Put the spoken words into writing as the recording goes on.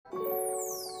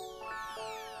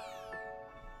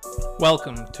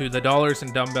Welcome to the Dollars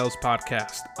and Dumbbells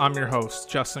podcast. I'm your host,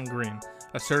 Justin Green,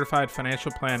 a certified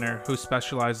financial planner who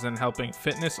specializes in helping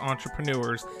fitness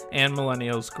entrepreneurs and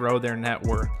millennials grow their net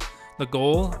worth. The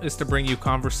goal is to bring you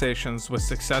conversations with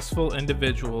successful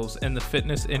individuals in the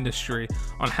fitness industry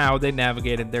on how they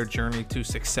navigated their journey to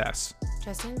success.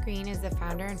 Justin Green is the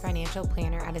founder and financial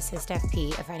planner at Assist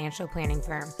FP, a financial planning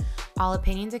firm. All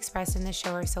opinions expressed in this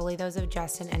show are solely those of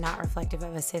Justin and not reflective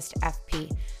of Assist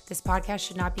FP. This podcast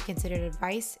should not be considered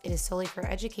advice. It is solely for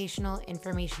educational,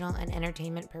 informational, and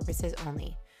entertainment purposes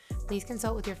only. Please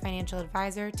consult with your financial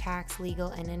advisor, tax, legal,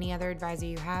 and any other advisor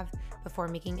you have before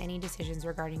making any decisions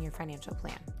regarding your financial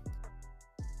plan.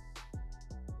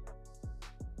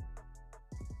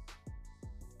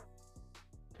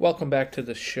 Welcome back to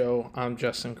the show. I'm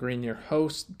Justin Green, your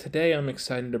host. Today I'm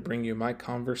excited to bring you my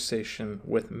conversation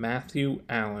with Matthew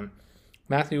Allen.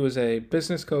 Matthew is a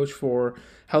business coach for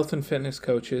health and fitness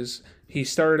coaches. He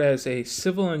started as a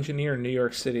civil engineer in New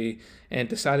York City and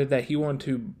decided that he wanted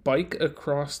to bike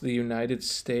across the United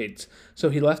States. So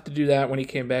he left to do that. When he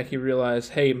came back, he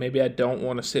realized, hey, maybe I don't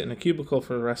want to sit in a cubicle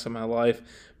for the rest of my life.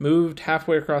 Moved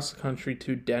halfway across the country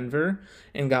to Denver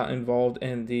and got involved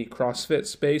in the CrossFit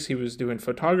space. He was doing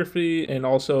photography and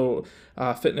also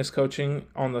fitness coaching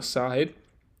on the side.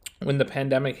 When the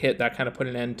pandemic hit, that kind of put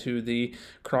an end to the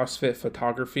CrossFit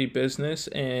photography business,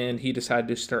 and he decided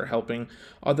to start helping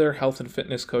other health and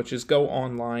fitness coaches go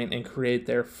online and create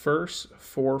their first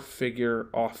four-figure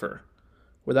offer.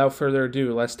 Without further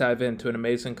ado, let's dive into an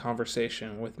amazing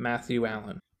conversation with Matthew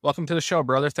Allen. Welcome to the show,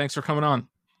 brother. Thanks for coming on.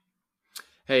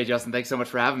 Hey, Justin. Thanks so much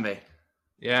for having me.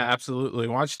 Yeah, absolutely.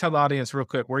 Why don't you tell the audience real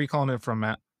quick, where are you calling in from,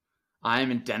 Matt?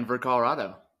 I'm in Denver,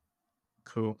 Colorado.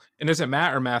 Cool. And is it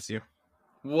Matt or Matthew?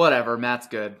 Whatever. Matt's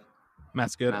good.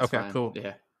 Matt's good? Matt's okay, fine. Cool.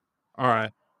 Yeah. All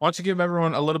right. Why don't you give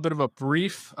everyone a little bit of a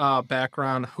brief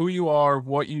background, who you are,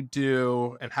 what you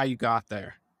do, and how you got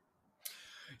there?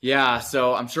 Yeah,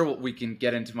 so I'm sure we can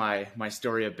get into my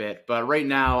story a bit, but right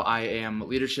now I am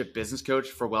leadership business coach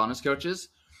for wellness coaches,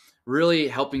 really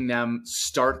helping them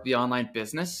start the online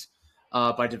business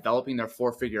by developing their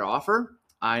four-figure offer.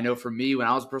 I know for me, when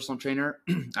I was a personal trainer,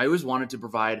 I always wanted to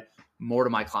provide more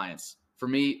to my clients. For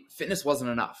me, fitness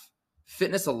wasn't enough.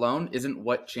 Fitness alone isn't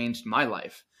what changed my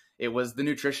life. It was the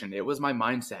nutrition. It was my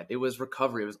mindset. It was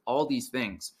recovery. It was all these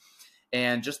things.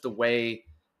 And just the way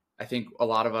I think a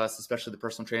lot of us, especially the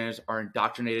personal trainers, are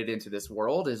indoctrinated into this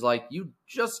world is like, you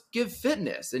just give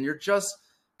fitness and you're just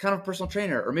kind of a personal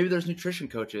trainer, or maybe there's nutrition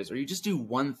coaches, or you just do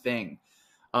one thing.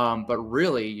 But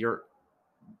really,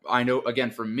 I know, again,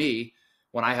 for me,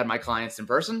 when I had my clients in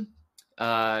person,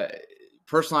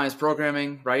 personalized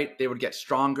programming, right? They would get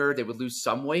stronger, they would lose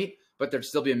some weight, but there'd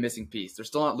still be a missing piece. They're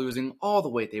still not losing all the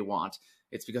weight they want.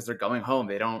 It's because they're going home.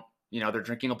 They don't, they're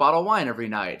drinking a bottle of wine every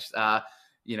night, and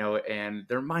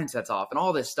their mindset's off and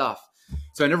all this stuff.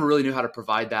 So I never really knew how to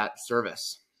provide that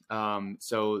service.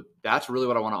 So that's really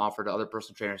what I want to offer to other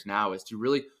personal trainers now, is to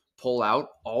really pull out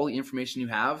all the information you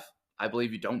have. I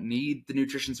believe you don't need the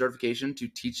nutrition certification to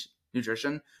teach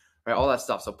nutrition, right? All that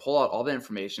stuff. So pull out all the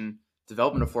information,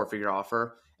 developing a four-figure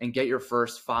offer, and get your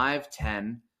first 5,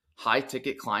 10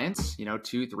 high-ticket clients,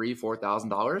 $2,000, $3,000,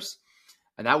 $4,000.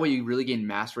 And that way you really gain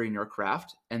mastery in your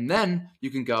craft. And then you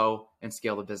can go and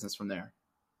scale the business from there.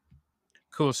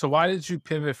 Cool. So why did you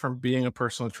pivot from being a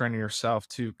personal trainer yourself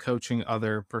to coaching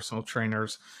other personal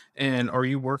trainers? And are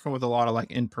you working with a lot of like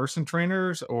in-person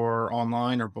trainers or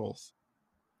online or both?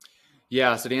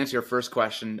 Yeah. So to answer your first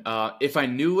question, if I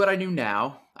knew what I knew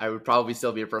now, I would probably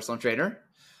still be a personal trainer.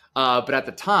 But at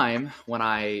the time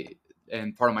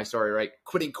and part of my story, right,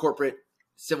 quitting corporate,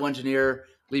 civil engineer,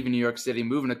 leaving New York City,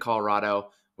 moving to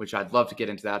Colorado, which I'd love to get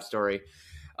into that story,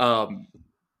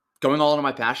 going all into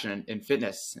my passion in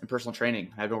fitness and personal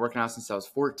training. I've been working out since I was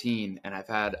 14, and I've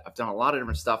done a lot of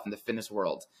different stuff in the fitness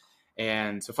world.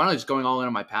 And so finally just going all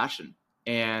into my passion.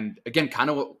 And again, kind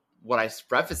of what I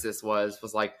prefaced this was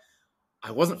like,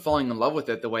 I wasn't falling in love with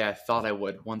it the way I thought I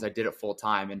would once I did it full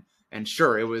time. And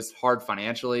sure, it was hard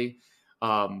financially,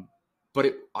 but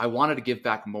I wanted to give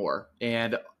back more.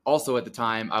 And also at the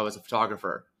time, I was a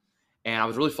photographer, and I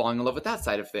was really falling in love with that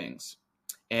side of things.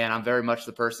 And I'm very much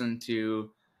the person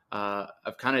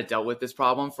I've kind of dealt with this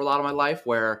problem for a lot of my life,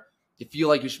 where you feel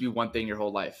like you should be one thing your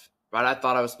whole life, right? I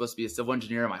thought I was supposed to be a civil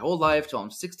engineer my whole life till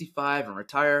I'm 65 and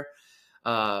retire.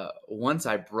 Once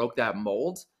I broke that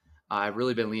mold, I've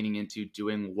really been leaning into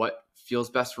doing what feels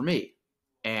best for me.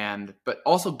 But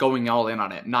also going all in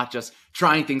on it, not just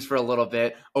trying things for a little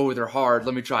bit. Oh, they're hard.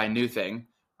 Let me try a new thing.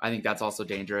 I think that's also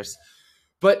dangerous.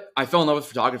 But I fell in love with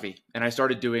photography, and I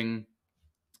started doing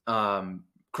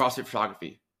CrossFit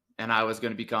photography. and I was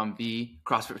going to become the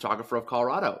CrossFit photographer of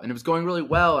Colorado. And it was going really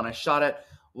well. And I shot at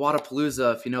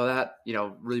Wodapalooza, if you know that,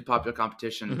 really popular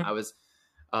competition.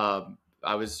 Mm-hmm.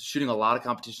 I was shooting a lot of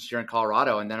competitions here in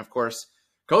Colorado. And then of course,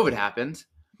 COVID happened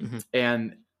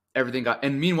and everything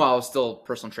and meanwhile, I was still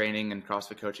personal training and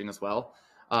CrossFit coaching as well.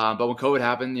 But when COVID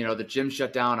happened, the gym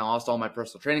shut down. I lost all my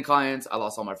personal training clients. I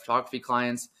lost all my photography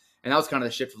clients. And that was kind of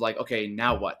the shift of like, okay,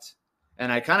 now what?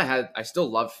 And I still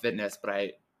loved fitness, but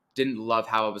I didn't love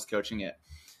how I was coaching it.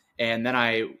 And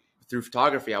then through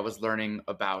photography, I was learning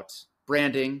about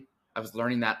branding. I was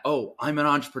learning that, I'm an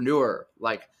entrepreneur.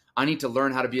 Like, I need to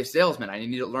learn how to be a salesman. I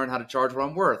need to learn how to charge what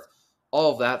I'm worth.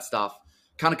 All of that stuff,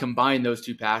 kind of combine those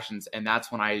two passions. And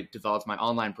that's when I developed my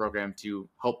online program to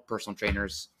help personal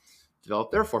trainers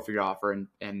develop their 4-figure offer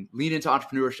and lean into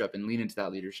entrepreneurship and lean into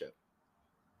that leadership.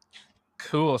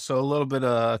 Cool. So a little bit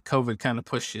of COVID kind of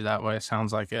pushed you that way. It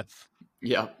sounds like it.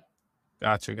 Yeah.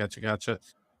 Gotcha.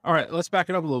 All right, let's back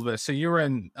it up a little bit. So you were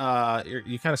you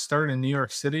kind of started in New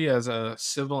York City as a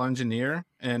civil engineer,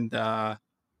 and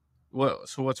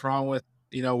what's wrong with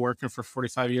working for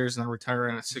 45 years and then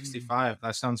retiring at 65?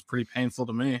 That sounds pretty painful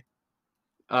to me.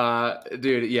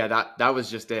 Dude, yeah, that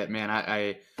was just it, man.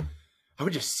 I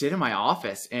would just sit in my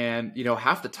office and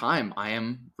half the time I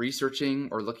am researching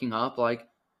or looking up like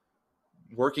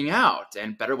working out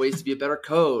and better ways to be a better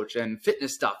coach and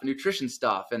fitness stuff and nutrition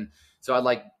stuff. And so I'd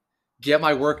like get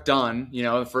my work done,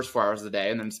 the first 4 hours of the day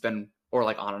and then spend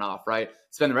on and off, right?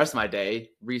 Spend the rest of my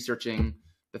day researching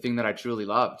the thing that I truly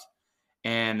loved.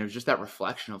 And it was just that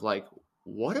reflection of like,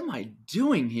 what am I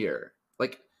doing here?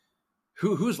 Like,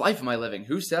 whose life am I living?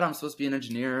 Who said I'm supposed to be an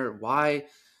engineer? Why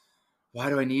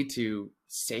do I need to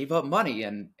save up money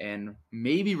and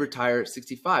maybe retire at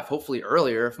 65, hopefully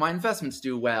earlier if my investments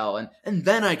do well, and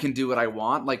then I can do what I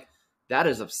want? Like, that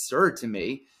is absurd to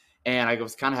me. And I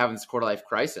was kind of having this quarter life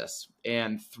crisis.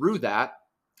 And through that,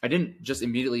 I didn't just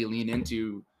immediately lean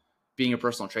into being a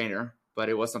personal trainer, but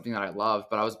it was something that I loved.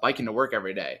 But I was biking to work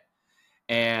every day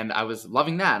and I was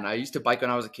loving that. And I used to bike when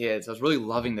I was a kid. So I was really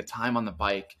loving the time on the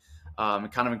bike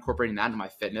and kind of incorporating that into my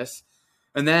fitness.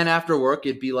 And then after work,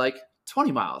 it'd be like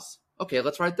 20 miles. Okay,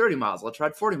 let's ride 30 miles. Let's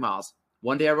ride 40 miles.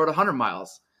 One day I rode 100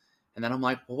 miles. And then I'm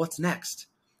like, well, what's next?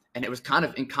 And it was kind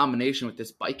of in combination with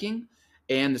this biking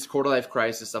and this quarter life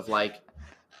crisis of like,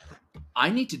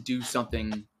 I need to do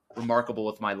something remarkable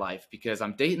with my life because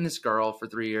I'm dating this girl for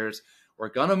 3 years. We're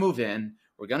going to move in.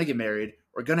 We're going to get married.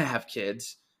 We're going to have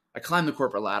kids. I climbed the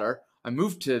corporate ladder. I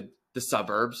moved to the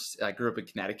suburbs. I grew up in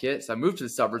Connecticut. So I moved to the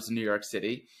suburbs of New York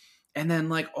City. And then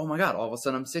like, oh my God, all of a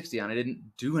sudden I'm 60 and I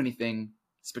didn't do anything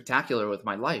spectacular with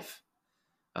my life.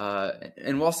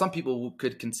 And while some people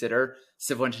could consider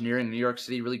civil engineering in New York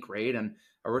City really great, and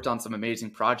I worked on some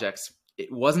amazing projects,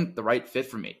 it wasn't the right fit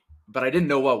for me, but I didn't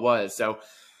know what was. So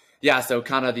yeah, so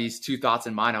kind of these two thoughts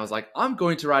in mind, I was like, I'm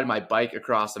going to ride my bike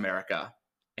across America,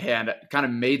 and kind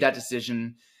of made that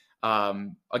decision.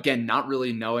 Again, not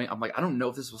really knowing, I'm like, I don't know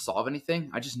if this will solve anything.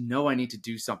 I just know I need to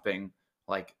do something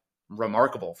like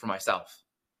remarkable for myself.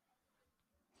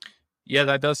 Yeah,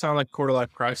 that does sound like quarter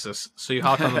life crisis. So you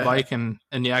hopped on the bike and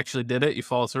you actually did it. You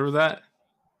followed through with that.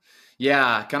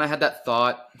 Yeah, kind of had that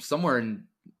thought somewhere in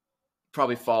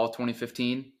probably fall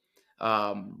 2015.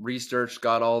 Researched,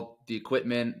 got all the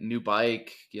equipment, new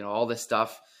bike, all this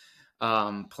stuff.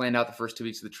 Planned out the first 2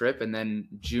 weeks of the trip, and then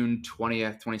June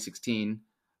 20th, 2016,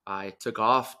 I took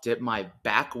off, dipped my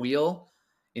back wheel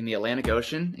in the Atlantic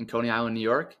Ocean in Coney Island, New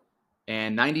York.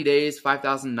 And 90 days,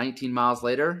 5,019 miles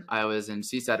later, I was in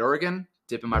Seaside, Oregon,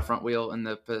 dipping my front wheel in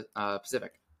the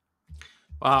Pacific.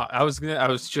 Wow, I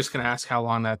was just gonna ask how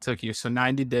long that took you. So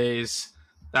 90 days,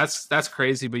 that's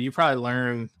crazy. But you probably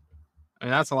learned. I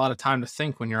mean, that's a lot of time to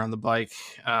think when you're on the bike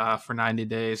for 90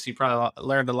 days. You probably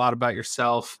learned a lot about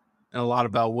yourself and a lot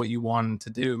about what you wanted to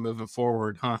do moving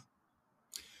forward, huh?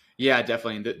 Yeah,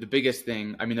 definitely. The biggest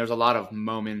thing, I mean, there's a lot of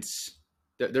moments.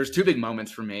 There's two big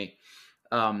moments for me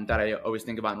that I always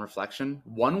think about in reflection.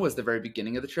 One was the very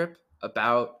beginning of the trip,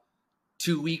 about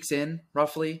 2 weeks in,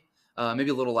 roughly, maybe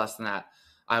a little less than that.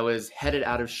 I was headed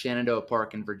out of Shenandoah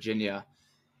Park in Virginia,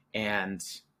 and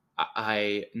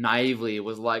I naively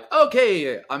was like,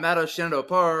 okay, I'm out of Shenandoah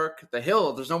Park, the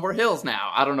hill, there's no more hills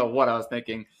now. I don't know what I was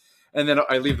thinking. And then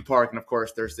I leave the park, and of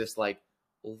course, there's this like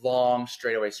long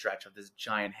straightaway stretch of this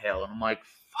giant hill. And I'm like,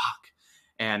 fuck.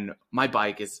 And my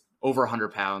bike is over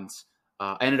 100 pounds.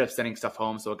 I ended up sending stuff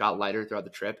home, so it got lighter throughout the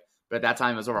trip. But at that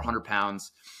time, it was over 100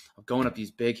 pounds. I'm going up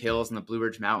these big hills in the Blue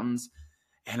Ridge Mountains.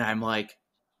 And I'm like,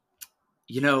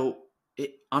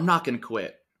 I'm not going to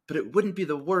quit. But it wouldn't be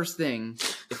the worst thing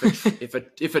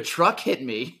if a truck hit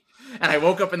me and I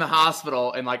woke up in the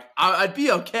hospital and like I'd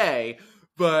be okay.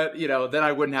 but then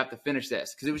I wouldn't have to finish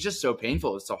this because it was just so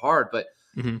painful. It was so hard, but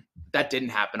that didn't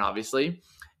happen, obviously.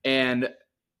 And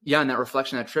yeah, in that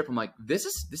reflection, that trip, I'm like,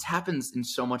 this happens in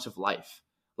so much of life.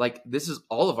 Like, this is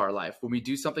all of our life. When we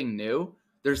do something new,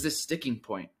 there's this sticking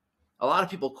point. A lot of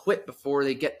people quit before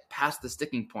they get past the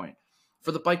sticking point.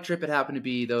 For the bike trip, it happened to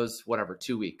be those,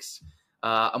 2 weeks.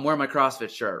 I'm wearing my CrossFit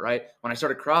shirt, right? When I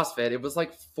started CrossFit, it was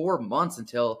like 4 months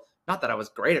until, not that I was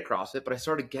great at CrossFit, but I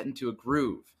started getting to a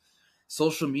groove.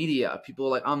 Social media, people are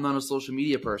like, I'm not a social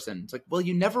media person. It's like, well,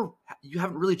 you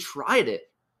haven't really tried it.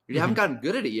 You haven't gotten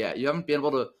good at it yet. You haven't been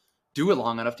able to do it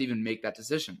long enough to even make that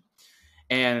decision.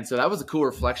 And so that was a cool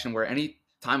reflection where any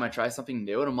time I try something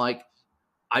new and I'm like,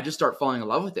 I just start falling in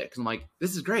love with it because I'm like,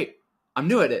 this is great. I'm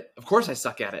new at it. Of course I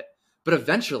suck at it. But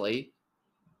eventually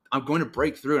I'm going to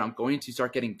break through and I'm going to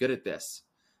start getting good at this.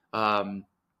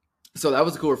 So that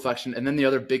was a cool reflection. And then the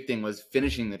other big thing was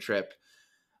finishing the trip,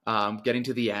 getting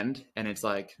to the end. And it's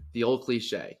like the old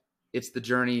cliche. It's the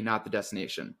journey, not the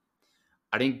destination.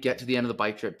 I didn't get to the end of the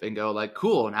bike trip and go like,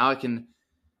 cool, now I can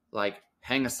like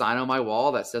hang a sign on my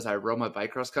wall that says I rode my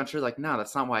bike cross country. Like, no,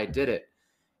 that's not why I did it.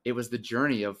 It was the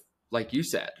journey of, like you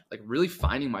said, like really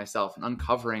finding myself and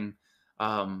uncovering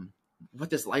what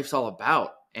this life's all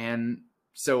about. And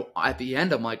so at the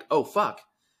end, I'm like, oh, fuck.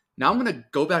 Now I'm going to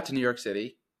go back to New York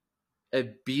City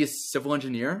and be a civil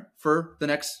engineer for the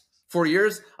next 4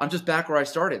 years. I'm just back where I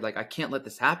started. Like, I can't let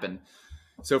this happen.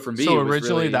 So for me, so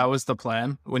originally that was the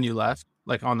plan when you left,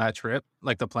 like on that trip,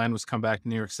 like the plan was come back to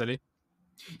New York City.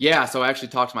 Yeah. So I actually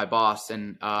talked to my boss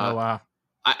and oh, wow.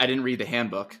 I didn't read the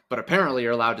handbook, but apparently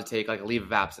you're allowed to take like a leave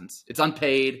of absence. It's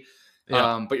unpaid,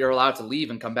 but you're allowed to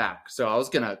leave and come back. So I was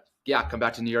going to, come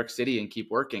back to New York City and keep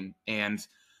working. And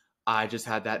I just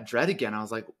had that dread again. I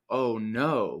was like, oh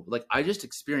no, like I just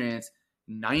experienced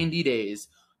 90 days,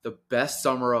 the best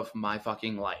summer of my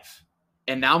fucking life.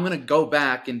 And now I'm going to go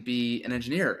back and be an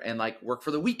engineer and like work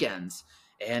for the weekends.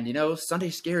 And, Sunday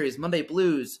scaries, Monday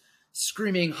blues,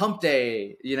 screaming hump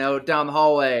day, down the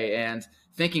hallway and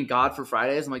thanking God for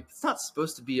Fridays. I'm like, it's not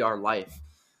supposed to be our life.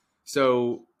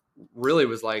 So really it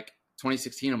was like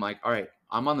 2016. I'm like, all right,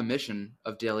 I'm on the mission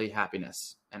of daily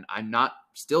happiness. And I'm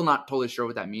still not totally sure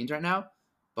what that means right now,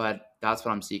 but that's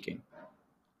what I'm seeking.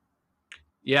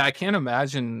 Yeah. I can't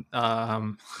imagine,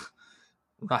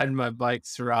 riding my bike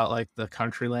throughout like the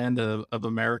country land of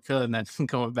America and then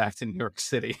going back to New York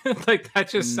City. Like that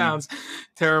just sounds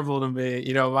terrible to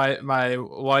me. My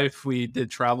wife, she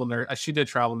did travel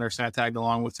nursing. I tagged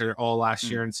along with her all last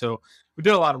year. And so we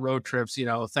did a lot of road trips,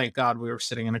 thank God we were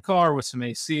sitting in a car with some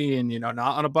AC and, not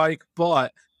on a bike,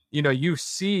 but you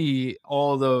see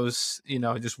all those,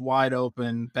 just wide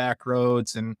open back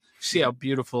roads and see how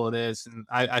beautiful it is. And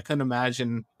I couldn't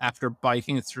imagine after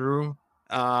biking through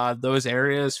those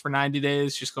areas for 90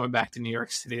 days, just going back to New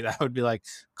York City, that would be like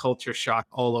culture shock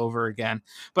all over again.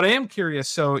 But I am curious.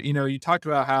 So, you talked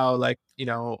about how like,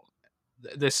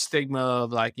 this stigma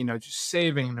of like, just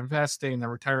saving and investing and then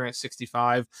retiring at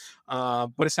 65.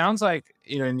 But it sounds like,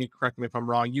 and you correct me if I'm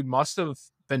wrong, you must have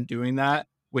been doing that,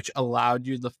 which allowed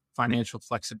you the financial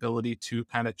flexibility to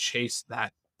kind of chase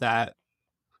that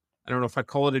I don't know if I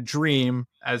call it a dream.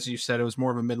 As you said, it was more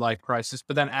of a midlife crisis.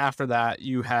 But then after that,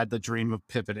 you had the dream of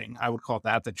pivoting. I would call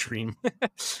that the dream. You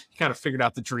kind of figured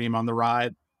out the dream on the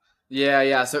ride.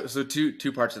 Yeah. So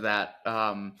two parts of that.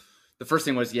 The first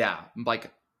thing was,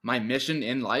 like my mission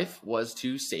in life was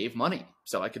to save money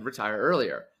so I could retire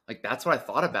earlier. Like that's what I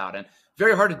thought about. And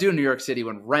very hard to do in New York City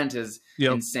when rent is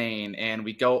insane. And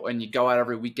you go out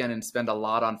every weekend and spend a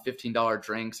lot on $15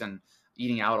 drinks and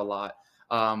eating out a lot.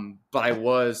 But I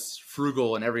was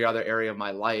frugal in every other area of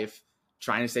my life,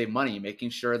 trying to save money,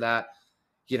 making sure that,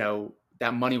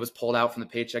 that money was pulled out from the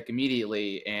paycheck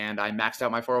immediately. And I maxed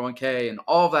out my 401k and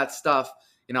all of that stuff,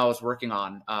 I was working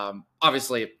on.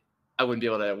 Obviously I wouldn't be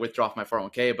able to withdraw from my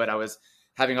 401k, but I was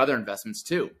having other investments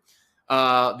too.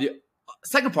 The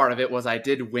second part of it was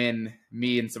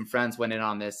me and some friends went in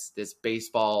on this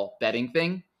baseball betting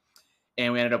thing,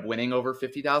 and we ended up winning over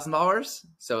 $50,000.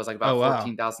 So it was like about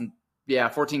 14,000. Yeah,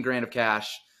 14 grand of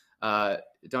cash.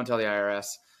 Don't tell the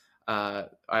IRS. I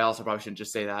also probably shouldn't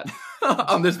just say that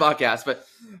on this podcast, but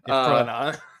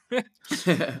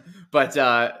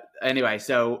but anyway,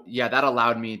 so yeah, that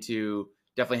allowed me to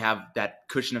definitely have that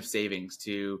cushion of savings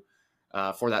to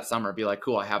for that summer. Be like,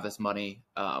 cool, I have this money,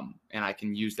 and I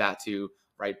can use that to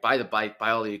buy the bike, buy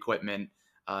all the equipment,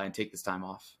 and take this time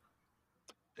off.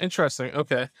 Interesting.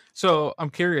 Okay. So I'm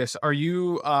curious, are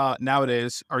you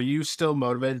nowadays, are you still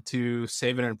motivated to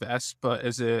save and invest? But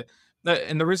is it,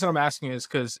 and the reason I'm asking is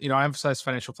because, I emphasize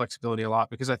financial flexibility a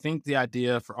lot because I think the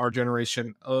idea for our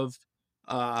generation of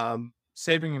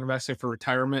saving and investing for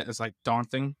retirement is like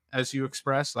daunting, as you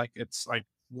express. Like it's like,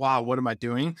 wow, what am I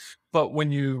doing? But when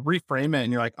you reframe it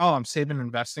and you're like, oh, I'm saving and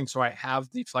investing, so I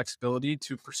have the flexibility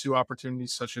to pursue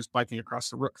opportunities such as biking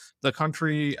across the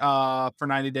country for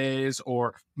 90 days,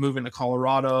 or moving to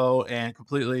Colorado and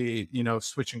completely,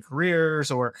 switching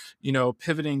careers, or,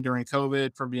 pivoting during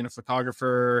COVID from being a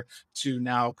photographer to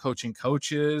now coaching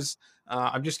coaches.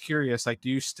 I'm just curious, like, do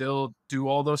you still do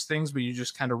all those things, but you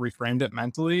just kind of reframed it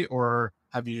mentally, or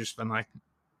have you just been like,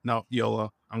 no,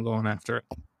 YOLO, I'm going after it?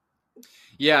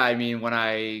 Yeah, I mean, when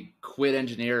I quit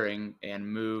engineering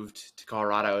and moved to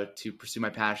Colorado to pursue my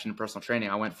passion in personal training,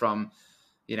 I went from,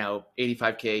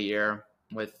 85K a year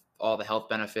with all the health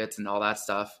benefits and all that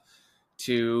stuff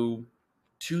to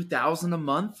 2,000 a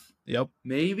month. Yep.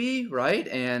 Maybe, right?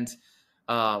 And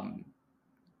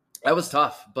that was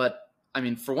tough. But I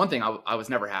mean, for one thing, I was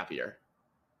never happier,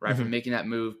 right? Mm-hmm. From making that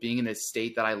move, being in a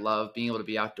state that I love, being able to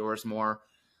be outdoors more,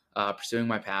 pursuing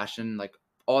my passion, like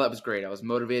all that was great. I was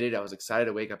motivated. I was excited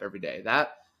to wake up every day. That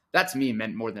to me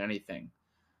meant more than anything.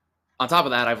 On top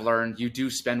of that, I've learned you do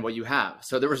spend what you have.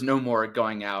 So there was no more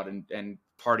going out and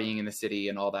partying in the city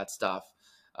and all that stuff.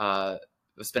 I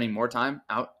was spending more time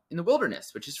out in the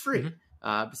wilderness, which is free,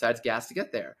 besides gas to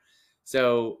get there.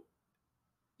 So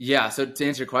yeah, so to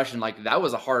answer your question, like that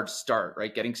was a hard start,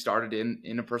 right? Getting started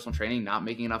in a personal training, not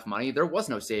making enough money. There was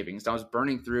no savings. I was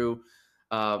burning through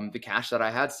the cash that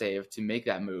I had saved to make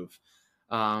that move.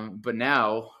 But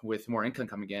now with more income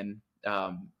coming in,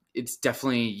 it's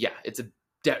definitely, it's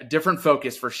a different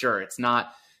focus for sure. It's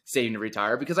not saving to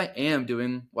retire because I am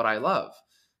doing what I love.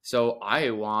 So I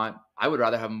would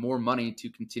rather have more money to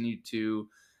continue to,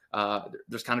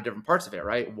 there's kind of different parts of it,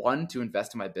 right? One, to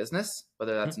invest in my business,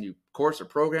 whether that's a new course or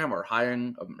program or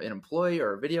hiring an employee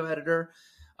or a video editor.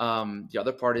 The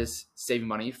other part is saving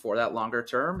money for that longer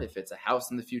term, if it's a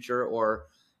house in the future or,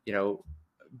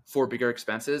 for bigger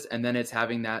expenses. And then it's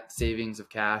having that savings of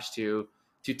cash to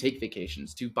take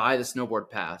vacations, to buy the snowboard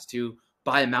pass, to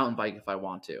buy a mountain bike if I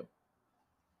want to.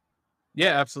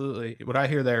 Yeah, absolutely. What I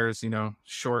hear there is,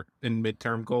 short and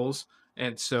midterm goals.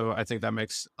 And so I think that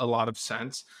makes a lot of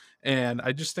sense. And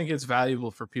I just think it's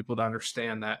valuable for people to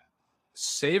understand that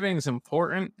saving is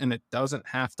important, and it doesn't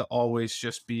have to always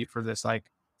just be for this like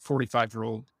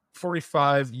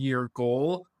 45-year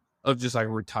goal of just like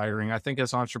retiring. I think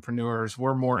as entrepreneurs,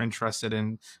 we're more interested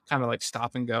in kind of like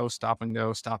stop and go,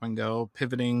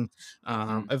 pivoting.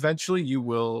 Eventually you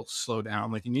will slow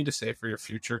down. Like you need to save for your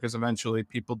future because eventually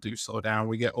people do slow down.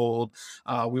 We get old.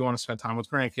 We want to spend time with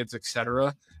grandkids,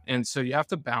 etc. And so you have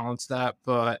to balance that.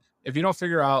 But if you don't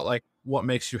figure out like what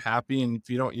makes you happy, and if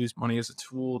you don't use money as a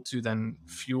tool to then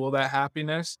fuel that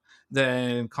happiness,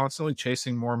 then constantly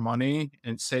chasing more money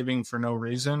and saving for no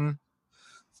reason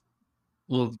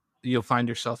you'll find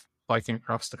yourself biking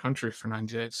across the country for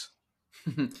 90 days.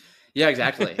 Yeah,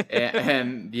 exactly.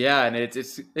 and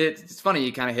it's funny.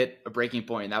 You kind of hit a breaking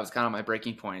point. That was kind of my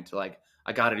breaking point to like,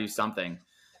 I got to do something.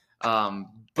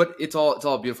 But it's all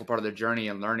a beautiful part of the journey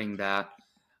and learning that,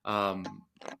 climbing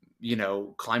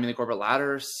the corporate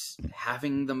ladders,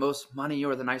 having the most money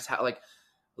or the nice house, like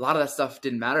a lot of that stuff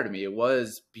didn't matter to me. It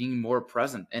was being more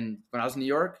present. And when I was in New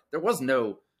York, there was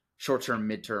no short-term,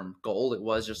 midterm goal. It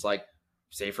was just like,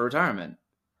 save for retirement,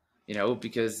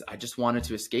 because I just wanted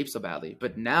to escape so badly.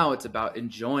 But now it's about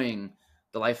enjoying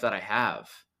the life that I have,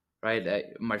 right?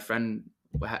 My friend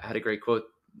had a great quote,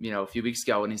 a few weeks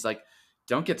ago, and he's like,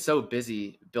 don't get so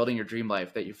busy building your dream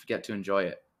life that you forget to enjoy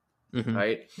it.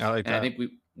 Right. I like that. I think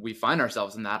we find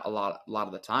ourselves in that a lot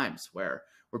of the times where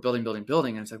we're building.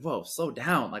 And it's like, whoa, slow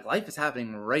down. Like life is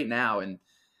happening right now. And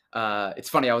it's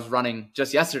funny. I was running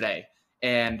just yesterday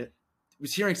and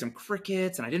was hearing some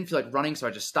crickets and I didn't feel like running. So I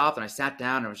just stopped and I sat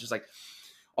down and it was just like,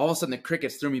 all of a sudden the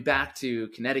crickets threw me back to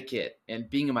Connecticut and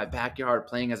being in my backyard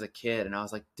playing as a kid. And I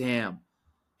was like, damn,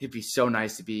 it'd be so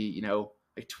nice to be,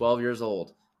 like 12 years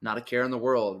old, not a care in the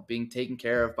world, being taken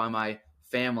care of by my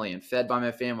family and fed by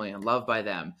my family and loved by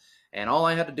them. And all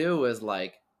I had to do was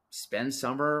like spend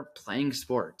summer playing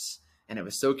sports. And it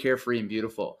was so carefree and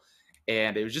beautiful.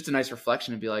 And it was just a nice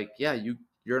reflection to be like, yeah,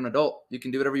 you're an adult. You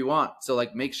can do whatever you want. So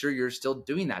like, make sure you're still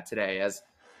doing that today, as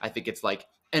I think it's like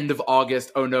end of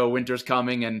August. Oh no, winter's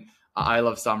coming and I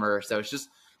love summer. So it's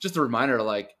just a reminder to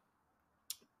like,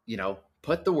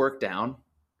 put the work down,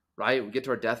 right? We get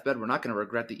to our deathbed. We're not going to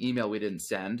regret the email we didn't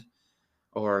send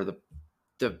or the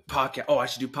podcast. Oh, I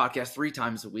should do podcast 3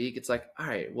 times a week. It's like, all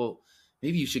right, well,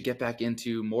 maybe you should get back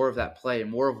into more of that play,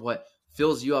 more of what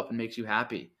fills you up and makes you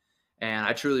happy. And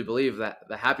I truly believe that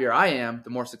the happier I am,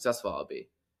 the more successful I'll be.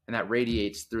 And that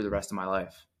radiates through the rest of my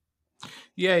life.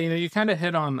 Yeah, you kind of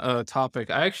hit on a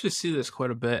topic. I actually see this quite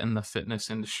a bit in the fitness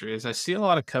industry. Is I see a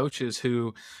lot of coaches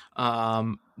who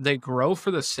they grow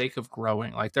for the sake of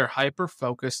growing. Like they're hyper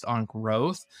focused on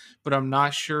growth, but I'm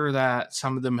not sure that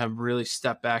some of them have really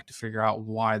stepped back to figure out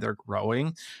why they're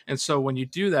growing. And so when you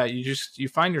do that, you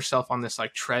find yourself on this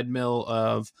like treadmill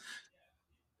of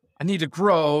I need to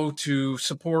grow to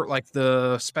support like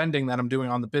the spending that I'm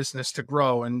doing on the business to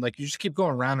grow. And like you just keep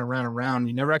going round and round and round.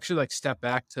 You never actually like step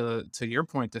back to your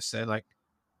point to say like,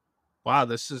 wow,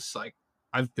 this is like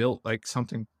I've built like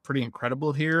something pretty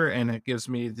incredible here. And it gives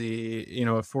me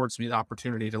affords me the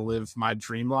opportunity to live my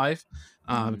dream life.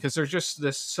 Mhm. Because they're just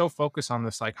this so focused on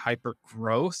this like hyper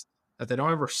growth that they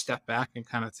don't ever step back and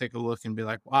kind of take a look and be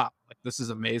like, wow, like this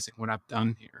is amazing what I've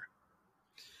done here.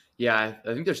 Yeah,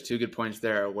 I think there's two good points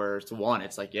there. Where it's one,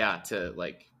 it's like to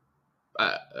like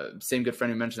same good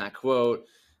friend who mentioned that quote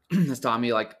has taught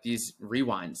me like these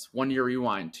rewinds: 1 year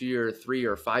rewind, 2 year, 3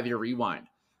 or 5 year rewind.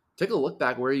 Take a look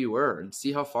back where you were and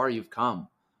see how far you've come.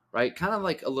 Right, kind of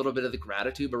like a little bit of the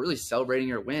gratitude, but really celebrating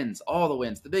your wins, all the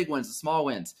wins, the big wins, the small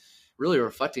wins, really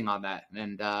reflecting on that,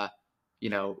 and you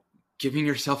know, giving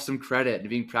yourself some credit and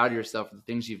being proud of yourself for the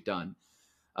things you've done.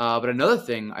 But another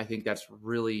thing I think that's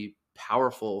really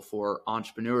powerful for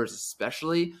entrepreneurs,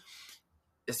 especially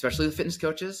the fitness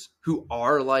coaches who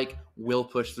are like, will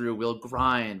push through, will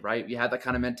grind, right? You have that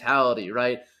kind of mentality,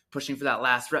 right? Pushing for that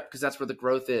last rep because that's where the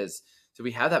growth is. So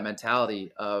we have that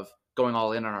mentality of going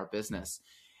all in on our business.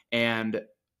 And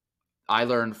I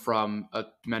learned from a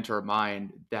mentor of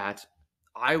mine that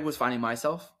I was finding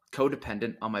myself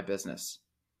codependent on my business,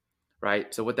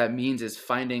 right? So what that means is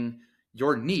finding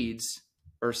your needs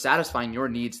or satisfying your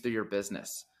needs through your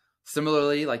business.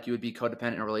 Similarly, like you would be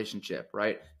codependent in a relationship,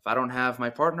 right? If I don't have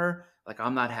my partner, like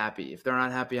I'm not happy. If they're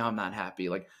not happy, I'm not happy.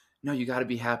 Like, no, you got to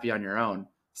be happy on your own.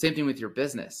 Same thing with your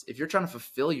business. If you're trying to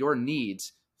fulfill your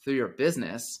needs through your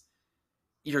business,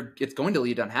 it's going to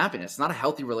lead to unhappiness. It's not a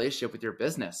healthy relationship with your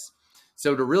business.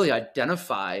 So to really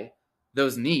identify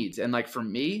those needs, and like for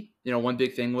me, one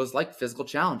big thing was like physical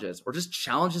challenges or just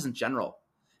challenges in general.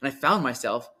 And I found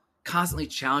myself constantly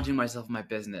challenging myself in my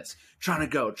business, trying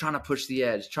to push the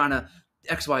edge, trying to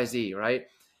XYZ, right?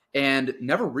 And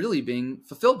never really being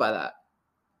fulfilled by that,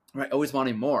 right? Always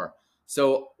wanting more.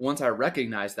 So once I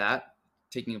recognized that,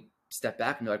 taking a step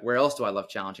back and be like, where else do I love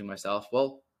challenging myself?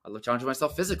 Well, I love challenging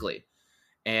myself physically.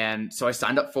 And so I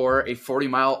signed up for a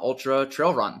 40-mile ultra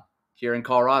trail run here in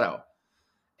Colorado.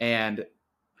 And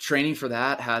training for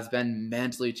that has been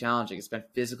mentally challenging. It's been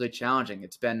physically challenging.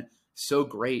 It's been so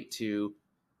great to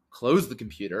close the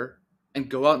computer and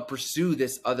go out and pursue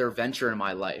this other venture in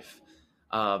my life.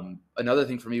 Another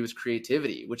thing for me was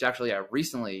creativity, which actually I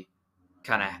recently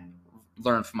kind of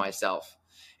learned for myself,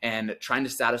 and trying to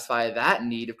satisfy that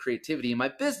need of creativity in my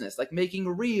business, like making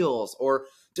reels or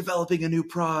developing a new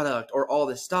product or all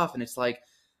this stuff. And it's like,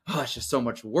 oh, it's just so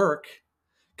much work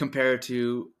compared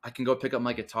to I can go pick up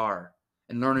my guitar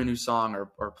and learn a new song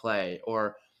or play.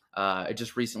 Or I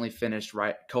just recently finished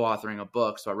co-authoring a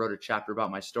book. So I wrote a chapter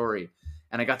about my story,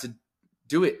 and I got to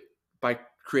do it by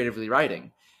creatively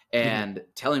writing and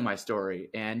telling my story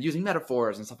and using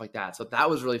metaphors and stuff like that. So that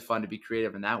was really fun to be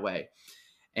creative in that way.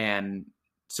 And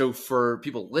so for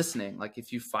people listening, like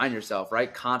if you find yourself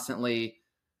constantly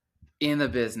in the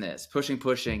business,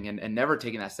 pushing and never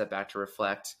taking that step back to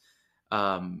reflect,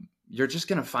 you're just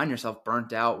going to find yourself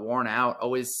burnt out, worn out,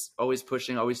 always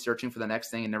pushing, always searching for the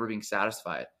next thing and never being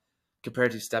satisfied,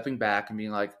 compared to stepping back and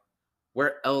being like,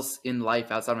 where else in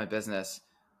life outside of my business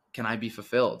can I be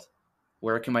fulfilled?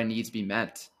 Where can my needs be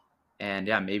met? And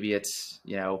yeah, maybe it's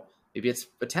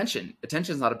attention.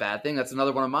 Attention is not a bad thing. That's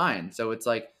another one of mine. So it's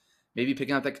like maybe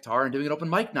picking up that guitar and doing an open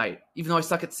mic night, even though I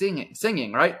suck at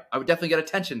singing, right? I would definitely get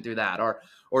attention through that,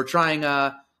 or trying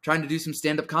to do some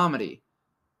stand-up comedy,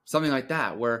 something like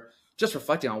that, where just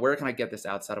reflecting on where can I get this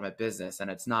outside of my business.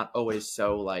 And it's not always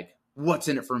so like, what's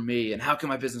in it for me and how can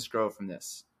my business grow from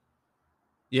this?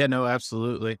 Yeah, no,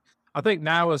 absolutely. I think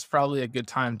now is probably a good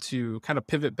time to kind of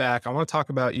pivot back. I want to talk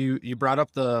about you brought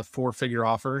up the four-figure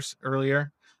offers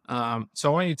earlier. So I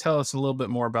want you to tell us a little bit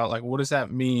more about like what does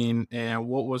that mean and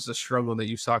what was the struggle that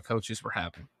you saw coaches were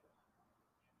having?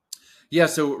 Yeah,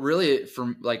 so really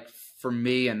for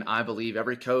me, and I believe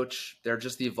every coach, they're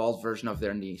just the evolved version of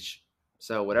their niche.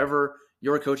 So whatever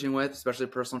you're coaching with, especially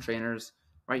personal trainers,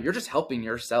 right? You're just helping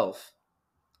yourself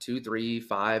 2, 3,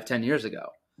 5, 10 years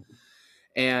ago.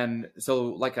 And so,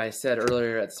 like I said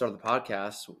earlier at the start of the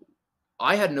podcast,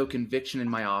 I had no conviction in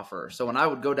my offer. So when I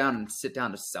would go down and sit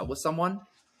down to sell with someone,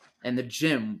 and the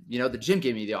gym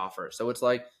gave me the offer. So it's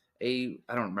like I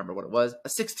don't remember what it was, a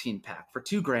 16 pack for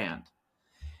 $2,000.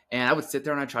 And I would sit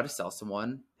there and I'd try to sell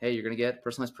someone, hey, you're going to get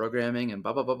personalized programming and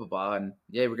blah, blah, blah, blah, blah. And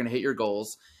yeah, we're going to hit your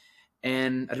goals.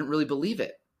 And I didn't really believe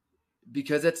it,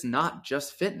 because it's not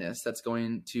just fitness that's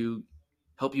going to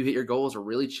help you hit your goals or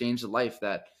really change the life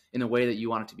that in a way that you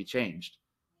want it to be changed.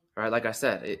 All right. Like I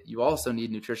said, you also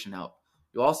need nutrition help.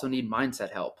 You also need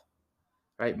mindset help,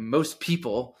 right? Most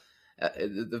people,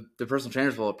 the personal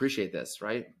trainers will appreciate this,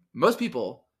 right? Most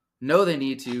people know they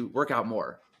need to work out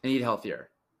more and eat healthier,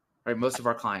 right? Most of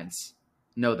our clients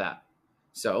know that.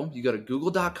 So you go to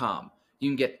google.com, you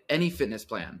can get any fitness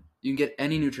plan, you can get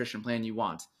any nutrition plan you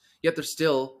want, yet there's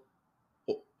still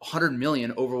 100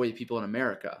 million overweight people in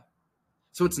America.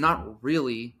 So it's not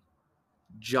really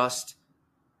just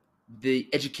the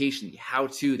education, the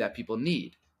how-to that people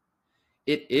need.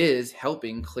 It is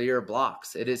helping clear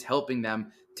blocks. It is helping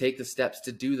them take the steps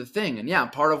to do the thing. And yeah,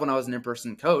 part of when I was an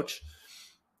in-person coach,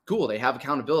 cool, they have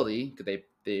accountability because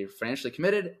they're financially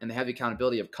committed and they have the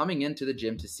accountability of coming into the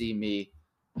gym to see me,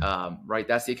 right?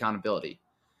 That's the accountability.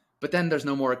 But then there's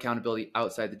no more accountability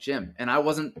outside the gym. And I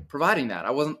wasn't providing that.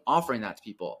 I wasn't offering that to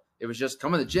people. It was just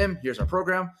come to the gym. Here's our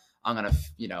program. I'm going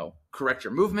to, correct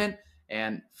your movement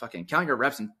and fucking count your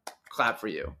reps and clap for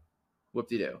you.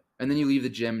 Whoop-de-doo. And then you leave the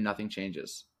gym, nothing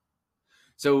changes.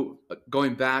 So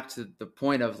going back to the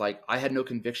point of like, I had no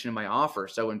conviction in my offer.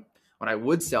 So when I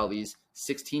would sell these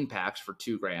 16 packs for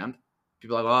 $2,000,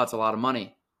 people are like, oh, it's a lot of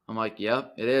money. I'm like,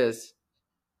 yep, it is.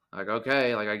 Like,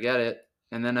 okay, like I get it.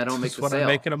 And then I don't make the what sale. I'm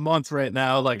making a month right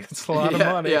now. Like it's a lot of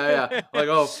money. Yeah. Like,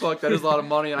 oh fuck, that is a lot of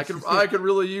money, and I could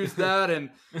really use that. And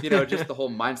just the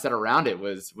whole mindset around it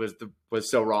was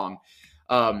so wrong,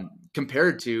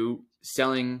 compared to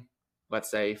selling,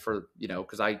 let's say for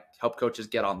because I help coaches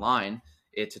get online.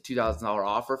 It's a $2,000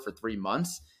 offer for 3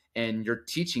 months, and you're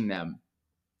teaching them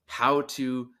how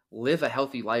to live a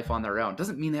healthy life on their own.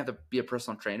 Doesn't mean they have to be a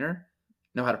personal trainer,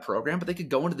 know how to program, but they could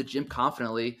go into the gym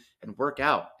confidently and work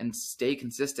out and stay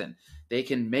consistent. They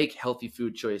can make healthy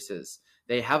food choices.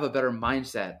 They have a better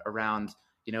mindset around,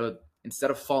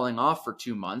 instead of falling off for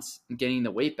 2 months and getting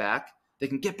the weight back, they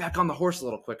can get back on the horse a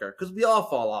little quicker, because we all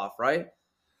fall off, right?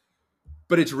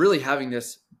 But it's really having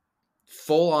this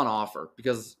full on offer,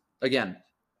 because again,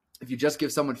 if you just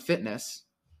give someone fitness,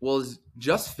 well, is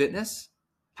just fitness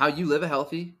how you live a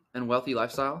healthy and wealthy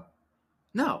lifestyle?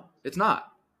 No, it's not.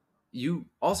 You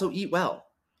also eat well,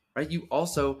 right? You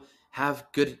also have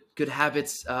good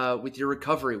habits with your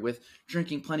recovery, with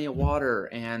drinking plenty of water,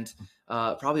 and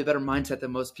probably a better mindset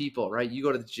than most people, right? You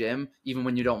go to the gym even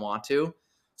when you don't want to.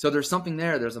 So there's something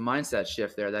there. There's a mindset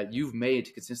shift there that you've made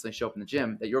to consistently show up in the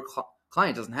gym that your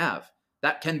client doesn't have.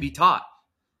 That can be taught,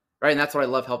 right? And that's what I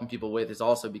love helping people with, is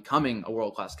also becoming a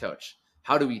world-class coach.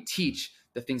 How do we teach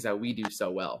the things that we do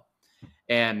so well?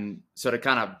 And so to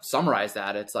kind of summarize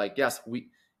that, it's like, yes,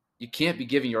 you can't be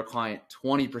giving your client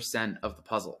 20% of the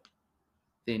puzzle.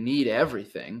 They need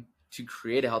everything to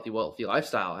create a healthy, wealthy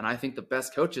lifestyle. And I think the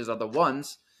best coaches are the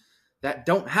ones that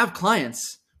don't have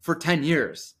clients for 10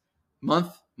 years.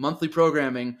 Monthly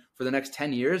programming for the next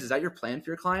 10 years. Is that your plan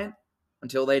for your client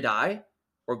until they die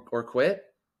or quit?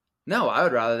 No, I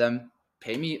would rather them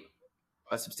pay me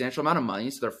a substantial amount of money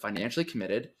so they're financially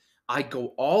committed. I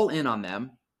go all in on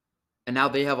them, and now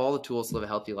they have all the tools to live a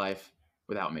healthy life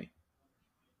without me.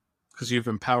 Because you've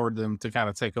empowered them to kind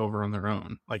of take over on their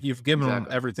own. Like you've given them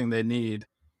everything they need,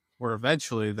 where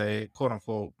eventually they quote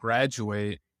unquote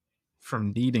graduate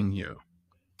from needing you.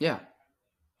 Yeah.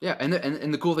 And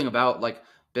the cool thing about like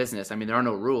business, I mean, there are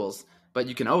no rules, but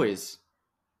you can always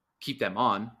keep them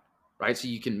on, right? So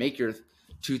you can make your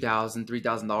 $2,000,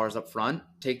 $3,000 up front,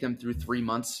 take them through 3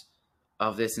 months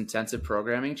of this intensive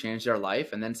programming, change their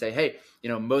life, and then say, hey,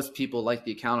 most people like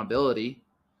the accountability.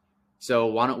 So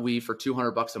why don't we, for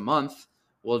 $200 a month,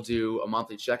 we'll do a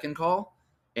monthly check-in call,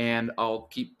 and I'll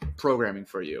keep programming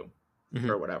for you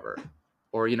or whatever,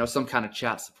 or, some kind of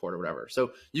chat support or whatever.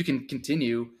 So you can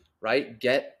continue, right?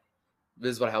 This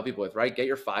is what I help people with, right? Get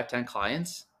your 5-10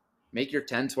 clients, make your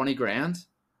 10-20 grand,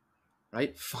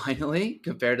 right? Finally,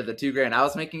 compared to the $2,000 I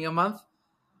was making a month,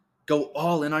 go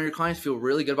all in on your clients, feel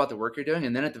really good about the work you're doing.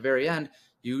 And then at the very end,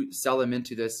 you sell them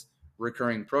into this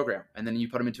recurring program, and then you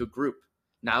put them into a group.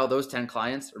 Now those 10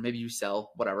 clients, or maybe you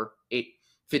sell whatever,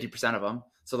 50% of them.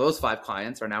 So those 5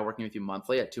 clients are now working with you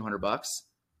monthly at $200.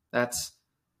 That's,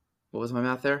 what was my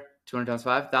math there? 200 times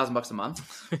 5, $1,000 a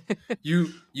month.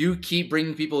 You keep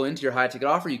bringing people into your high ticket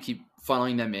offer. You keep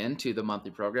funneling them into the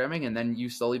monthly programming, and then you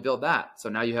slowly build that. So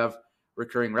now you have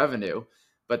recurring revenue.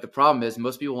 But the problem is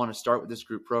most people want to start with this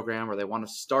group program, or they want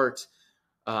to start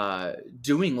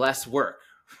doing less work,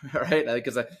 right?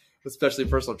 Because especially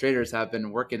personal trainers have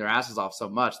been working their asses off so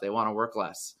much, they want to work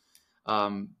less.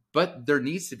 but there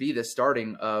needs to be this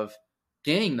starting of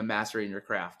gaining the mastery in your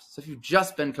craft. So if you've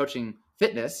just been coaching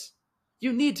fitness,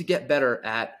 you need to get better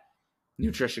at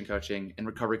nutrition coaching and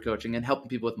recovery coaching and helping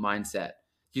people with mindset.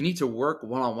 You need to work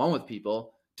one-on-one with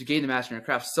people to gain the mastery in your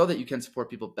craft so that you can support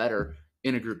people better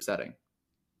in a group setting.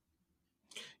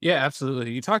 Yeah,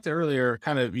 absolutely. You talked earlier,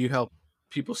 kind of, you help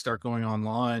people start going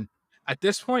online. At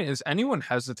this point, is anyone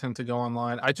hesitant to go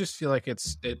online? I just feel like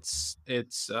it's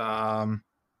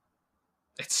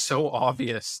so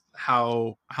obvious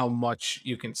how much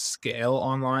you can scale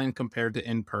online compared to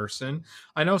in person.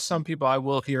 I know some people, I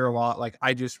will hear a lot like,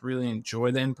 I just really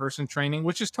enjoy the in-person training,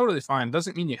 which is totally fine.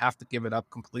 Doesn't mean you have to give it up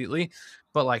completely,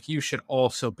 but like, you should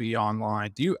also be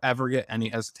online. Do you ever get any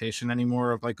hesitation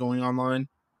anymore of like going online?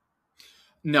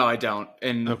 No, I don't.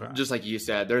 And Okay. just like you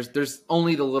said, there's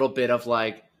only the little bit of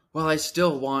like, well, I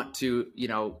still want to,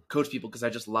 coach people because I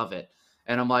just love it.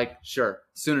 And I'm like, sure,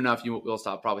 soon enough, you will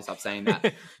probably stop saying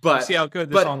that. But see how good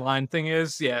this online thing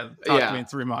is? Yeah. Talk to me in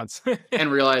 3 months.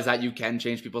 And realize that you can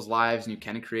change people's lives and you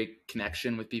can create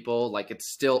connection with people. Like, it's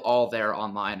still all there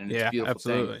online, and it's a beautiful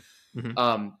absolutely. thing.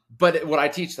 Mm-hmm. But what I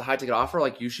teach, the high ticket offer,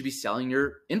 like, you should be selling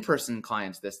your in-person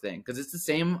clients this thing because it's the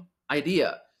same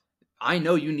idea. I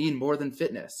know you need more than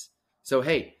fitness. So,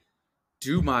 hey,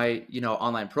 do my,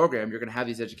 online program. You're going to have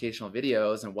these educational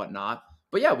videos and whatnot.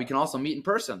 But yeah, we can also meet in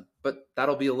person, but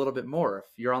that'll be a little bit more. If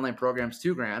your online program's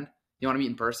 $2,000, you want to meet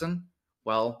in person?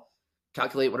 Well,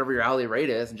 calculate whatever your hourly rate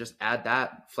is and just add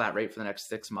that flat rate for the next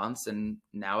 6 months. And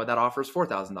now that offers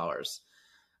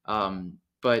 $4,000.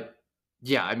 But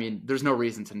yeah, I mean, there's no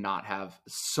reason to not have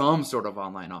some sort of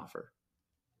online offer.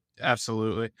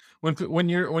 Absolutely. When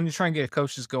you're trying to get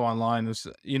coaches go online,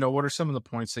 what are some of the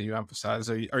points that you emphasize?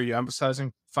 Are you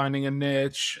emphasizing finding a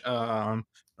niche? Are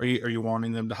you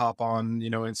wanting them to hop on,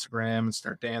 Instagram and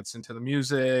start dancing to the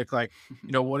music? Like,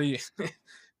 what do you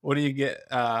what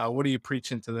do you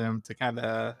preaching to them to kind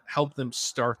of help them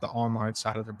start the online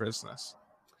side of their business?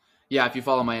 Yeah, if you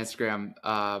follow my Instagram,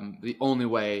 the only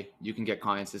way you can get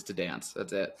clients is to dance.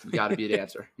 That's it. You got to be a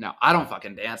dancer. No, I don't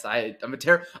fucking dance.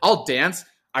 I'll dance,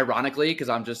 ironically, because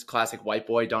I'm just classic white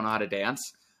boy, don't know how to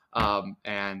dance. I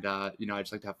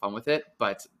just like to have fun with it.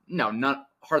 But no, not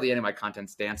hardly any of my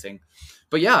content's dancing.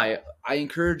 But yeah, I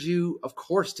encourage you, of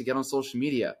course, to get on social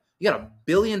media. You got 1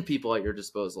 billion people at your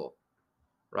disposal,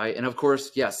 right? And of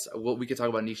course, yes, we could talk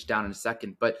about niche down in a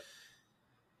second, but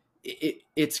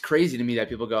it's crazy to me that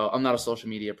people go, I'm not a social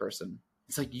media person.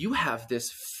 It's like, you have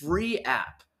this free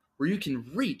app where you can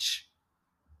reach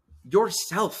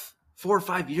yourself 4 or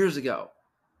 5 years ago.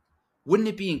 Wouldn't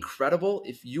it be incredible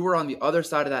if you were on the other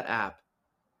side of that app,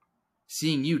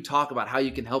 seeing you talk about how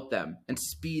you can help them and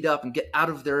speed up and get out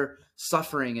of their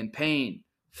suffering and pain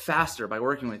faster by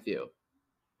working with you?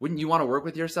 Wouldn't you want to work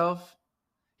with yourself?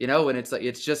 And it's like,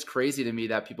 it's just crazy to me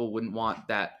that people wouldn't want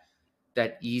that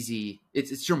easy.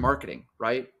 It's your marketing,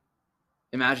 right?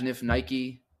 Imagine if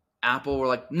Nike, Apple were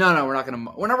like, no,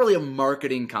 we're not really a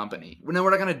marketing company. We're not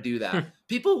going to do that.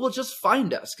 People will just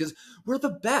find us because we're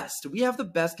the best. We have the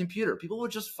best computer. People will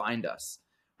just find us,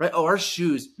 right? Oh, our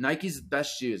shoes, Nike's the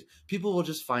best shoes. People will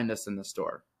just find us in the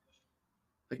store.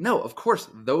 Like, no, of course,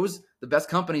 the best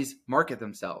companies market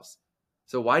themselves.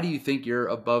 So why do you think you're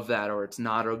above that, or it's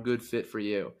not a good fit for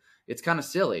you? It's kind of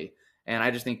silly. And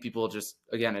I just think people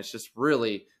it's just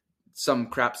really some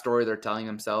crap story they're telling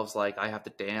themselves, like, I have to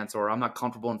dance, or I'm not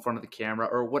comfortable in front of the camera,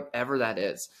 or whatever that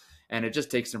is. And it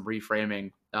just takes some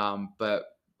reframing. But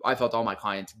I felt all my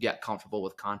clients get comfortable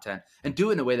with content and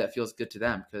do it in a way that feels good to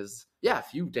them. Because yeah,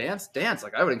 if you dance,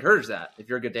 like, I would encourage that. If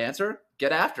you're a good dancer,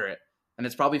 get after it. And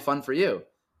it's probably fun for you.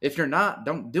 If you're not,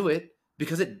 don't do it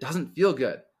because it doesn't feel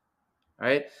good.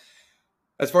 Right?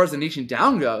 As far as the niching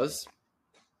down goes,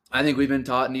 I think we've been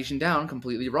taught niching down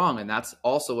completely wrong. And that's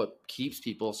also what keeps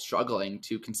people struggling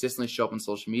to consistently show up on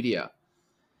social media,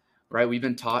 right? We've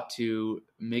been taught to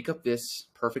make up this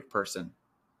perfect person.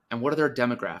 And what are their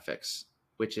demographics,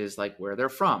 which is like where they're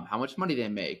from, how much money they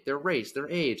make, their race, their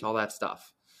age, all that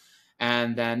stuff.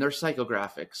 And then their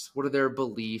psychographics, what are their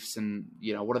beliefs and,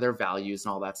 what are their values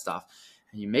and all that stuff.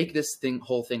 And you make this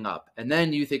whole thing up. And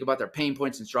then you think about their pain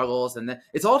points and struggles, and then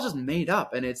it's all just made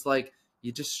up. And it's like,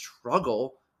 you just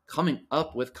struggle coming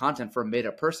up with content for a made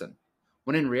up person,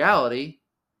 when in reality,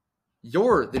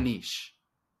 you're the niche.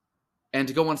 And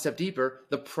to go one step deeper,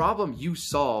 the problem you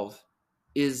solve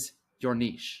is your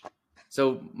niche.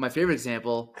 So my favorite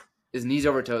example is Knees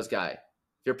Over Toes Guy.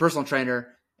 If you're a personal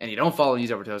trainer and you don't follow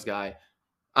Knees Over Toes Guy,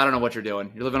 I don't know what you're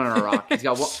doing. You're living on a rock. He's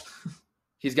got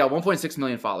 1.6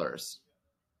 million followers.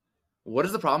 What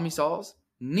is the problem he solves?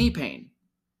 Knee pain.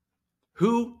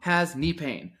 Who has knee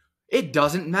pain? It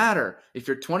doesn't matter if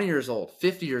you're 20 years old,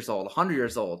 50 years old, 100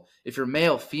 years old, if you're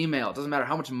male, female, it doesn't matter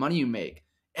how much money you make.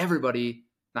 Everybody,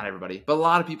 not everybody, but a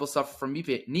lot of people suffer from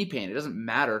knee pain. It doesn't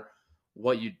matter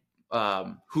what you,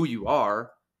 who you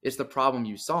are. It's the problem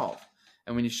you solve.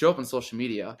 And when you show up on social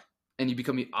media and you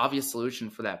become the obvious solution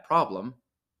for that problem,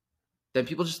 then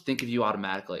people just think of you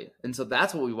automatically. And so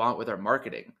that's what we want with our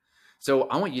marketing. So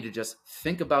I want you to just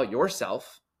think about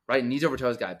yourself, right? Knees over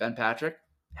toes guy, Ben Patrick,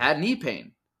 had knee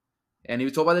pain. And he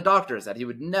was told by the doctors that he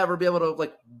would never be able to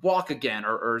like walk again,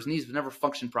 or his knees would never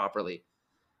function properly.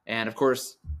 And of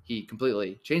course, he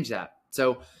completely changed that.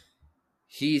 So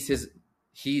he's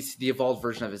the evolved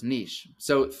version of his niche.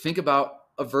 So think about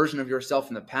a version of yourself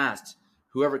in the past,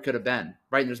 whoever it could have been,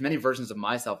 right? And there's many versions of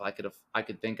myself I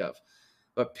could think of,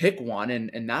 but pick one,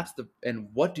 and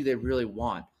what do they really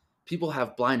want? People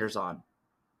have blinders on,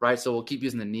 right? So we'll keep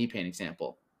using the knee pain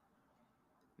example.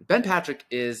 Ben Patrick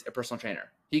is a personal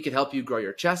trainer. He could help you grow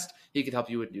your chest. He could help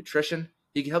you with nutrition.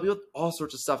 He can help you with all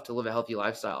sorts of stuff to live a healthy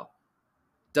lifestyle.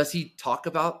 Does he talk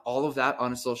about all of that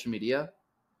on his social media?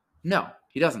 No,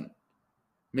 he doesn't.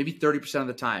 Maybe 30% of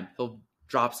the time he'll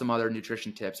drop some other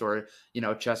nutrition tips or,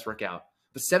 chest workout.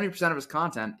 But 70% of his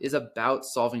content is about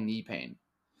solving knee pain.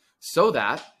 So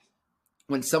that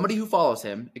when somebody who follows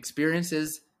him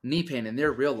experiences knee pain in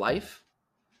their real life,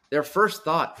 their first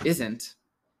thought isn't,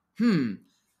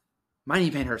 my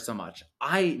knee pain hurts so much.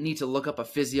 I need to look up a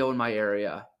physio in my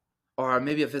area, or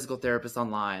maybe a physical therapist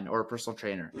online, or a personal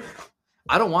trainer.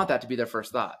 I don't want that to be their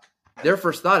first thought. Their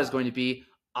first thought is going to be,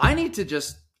 I need to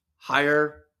just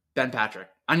hire Ben Patrick.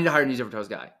 I need to hire Knees Over Toes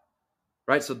guy,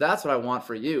 right? So that's what I want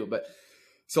for you. But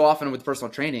so often with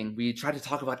personal training, we try to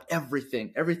talk about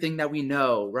everything that we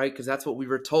know, right? Because that's what we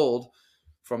were told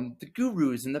from the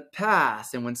gurus in the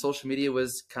past. And when social media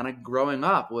was kind of growing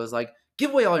up, was like,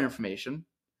 give away all your information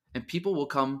and people will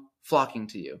come flocking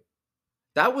to you.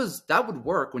 That would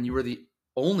work when you were the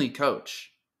only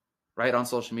coach, right, on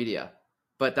social media.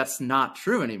 But that's not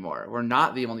true anymore. We're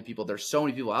not the only people. There's so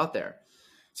many people out there.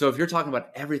 So if you're talking about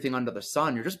everything under the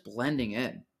sun, you're just blending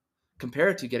in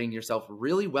compared to getting yourself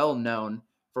really well known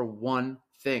for one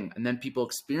thing. And then people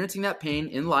experiencing that pain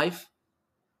in life,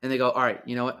 and they go, all right,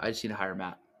 you know what? I just need to hire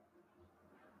Matt.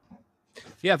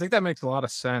 Yeah, I think that makes a lot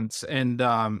of sense. And,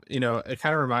 it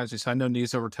kind of reminds me, so I know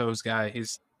Knees Over Toes guy,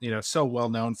 he's, so well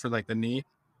known for like the knee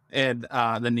and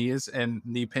the knees and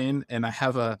knee pain. And I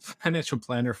have a financial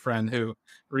planner friend who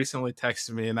recently texted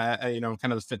me, and I I'm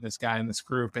kind of the fitness guy in this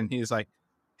group. And he's like,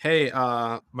 hey,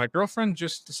 my girlfriend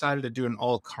just decided to do an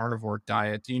all carnivore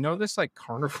diet. Do you know this like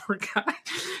carnivore guy?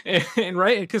 and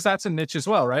right, because that's a niche as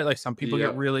well, right? Like some people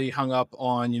get really hung up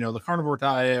on, the carnivore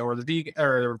diet or the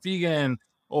vegan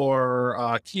or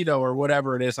keto or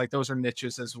whatever it is. Like those are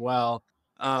niches as well.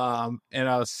 And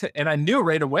I knew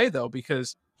right away though,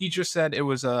 because he just said it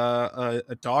was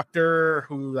a doctor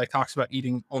who like talks about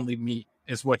eating only meat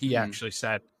is what he actually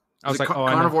said. I was like,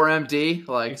 carnivore MD,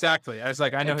 like exactly. I was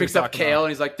like, I know. He picks up kale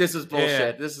and he's like, "This is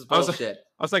bullshit. Yeah. This is bullshit."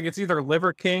 I was like, it's either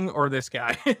Liver King or this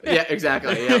guy. Yeah,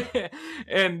 exactly.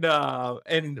 Yeah.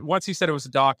 And once he said it was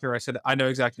a doctor, I said, I know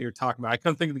exactly what you're talking about. I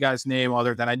couldn't think of the guy's name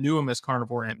other than I knew him as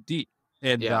Carnivore MD,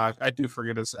 and I do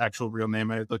forget his actual real name.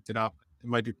 I looked it up. It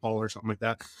might be Paul or something like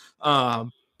that.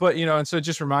 But and so it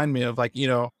just reminded me of like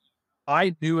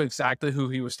I knew exactly who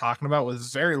he was talking about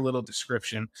with very little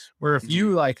description. Where if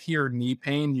you like hear knee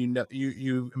pain,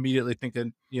 you immediately think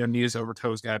of Knees Over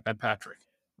Toes guy, Ben Patrick,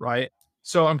 right?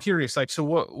 So I'm curious, like, so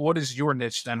what is your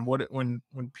niche then? What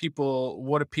do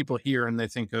people hear and they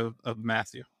think of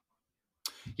Matthew?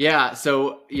 Yeah,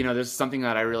 so there's something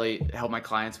that I really help my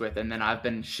clients with, and then I've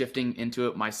been shifting into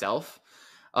it myself.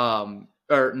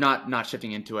 Or not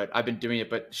shifting into it. I've been doing it,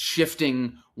 but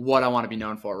shifting what I want to be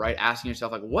known for, right? Asking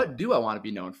yourself, like, what do I want to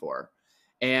be known for?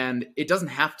 And it doesn't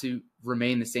have to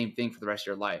remain the same thing for the rest of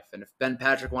your life. And if Ben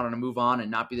Patrick wanted to move on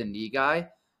and not be the knee guy,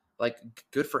 like,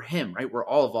 good for him, right? We're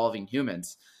all evolving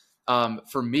humans.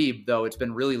 For me, though, it's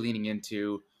been really leaning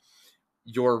into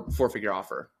your 4-figure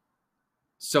offer.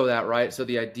 So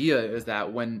the idea is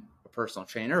that when a personal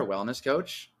trainer or wellness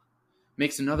coach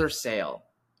makes another sale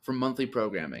for monthly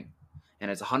programming, and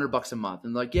it's $100 a month,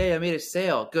 and like, yay, I made a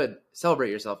sale. Good.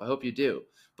 Celebrate yourself. I hope you do.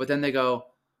 But then they go,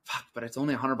 fuck, but it's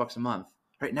only $100 a month.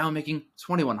 Right now I'm making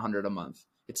 $2,100 a month.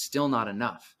 It's still not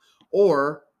enough.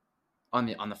 Or on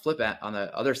the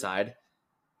other side,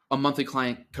 a monthly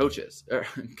client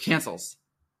cancels,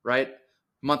 right?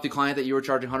 Monthly client that you were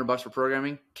charging $100 for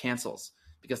programming cancels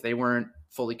because they weren't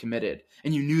fully committed,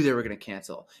 and you knew they were going to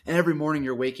cancel. And every morning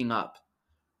you're waking up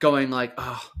going like,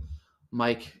 oh,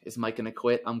 is Mike going to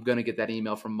quit? I'm going to get that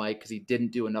email from Mike because he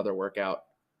didn't do another workout,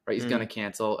 right? He's going to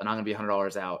cancel, and I'm going to be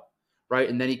 $100 out, right?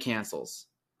 And then he cancels.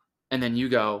 And then you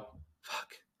go,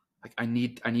 fuck, like I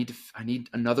need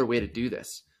another way to do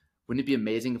this. Wouldn't it be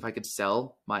amazing if I could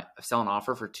sell an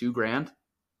offer for $2,000?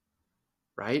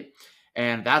 Right?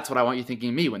 And that's what I want you thinking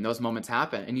of me when those moments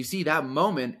happen. And you see that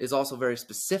moment is also very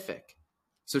specific.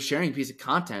 So sharing a piece of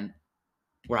content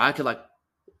where I could like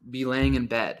be laying in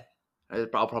bed.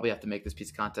 I'll probably have to make this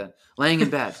piece of content. Laying in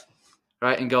bed,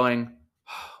 right? And going,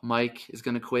 oh, Mike is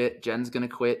going to quit. Jen's going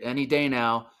to quit any day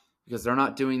now because they're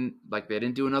not doing, like they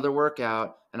didn't do another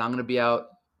workout and I'm going to be out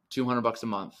 $200 a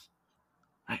month.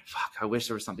 Right? Fuck, I wish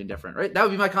there was something different, right? That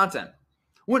would be my content.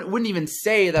 Wouldn't even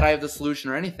say that I have the solution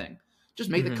or anything. Just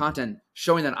make the content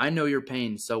showing that I know your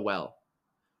pain so well.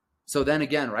 So then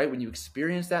again, right, when you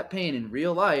experience that pain in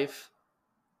real life,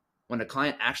 when a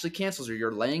client actually cancels or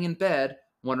you're laying in bed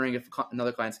wondering if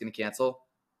another client's going to cancel,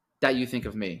 that you think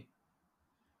of me.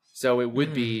 So it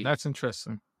would be... That's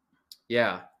interesting.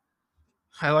 Yeah.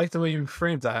 I like the way you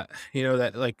framed that,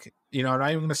 that like, I'm not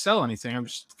even going to sell anything. I'm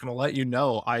just going to let you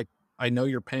know, I know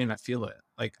your pain. I feel it.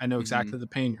 Like I know exactly the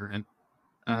pain you're in.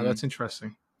 That's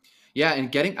interesting. Yeah,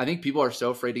 and I think people are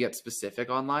so afraid to get specific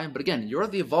online. But again, you're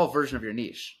the evolved version of your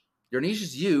niche. Your niche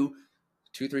is you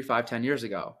 2, 3, 5, 10 years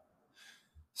ago.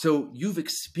 So you've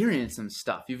experienced some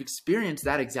stuff. You've experienced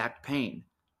that exact pain.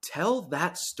 Tell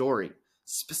that story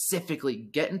specifically.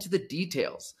 Get into the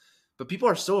details. But people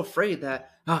are so afraid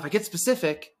that, if I get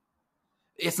specific,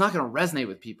 it's not going to resonate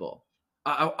with people.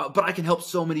 But I can help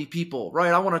so many people,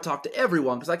 right? I want to talk to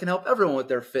everyone because I can help everyone with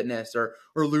their fitness or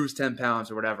lose 10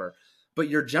 pounds or whatever. But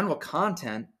your general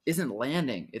content isn't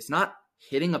landing. It's not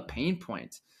hitting a pain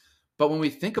point. But when we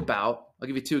think about, I'll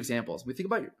give you 2 examples. We think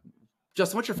about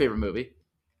Justin, what's your favorite movie?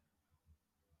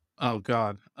 Oh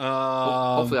God.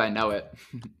 Hopefully I know it.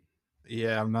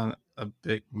 Yeah, I'm not a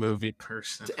big movie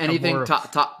person. Anything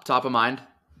top of mind?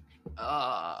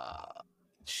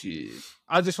 Jeez.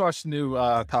 I just watched the new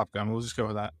Top Gun. We'll just go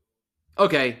with that.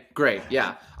 Okay, great.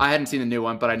 Yeah. I hadn't seen the new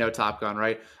one, but I know Top Gun,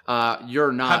 right?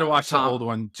 You're not... I had to watch the old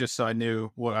one just so I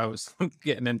knew what I was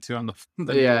getting into on the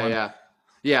new one.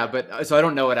 Yeah, but so I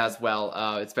don't know it as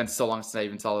well. It's been so long since I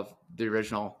even saw the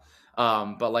original.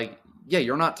 But like, yeah,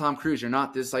 you're not Tom Cruise. You're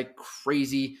not this like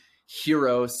crazy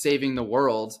hero saving the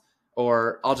world.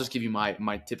 Or I'll just give you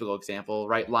my typical example,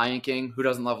 right? Lion King. Who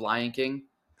doesn't love Lion King?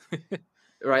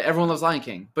 Right? Everyone loves Lion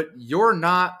King. But you're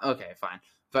not... Okay, fine.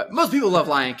 But most people love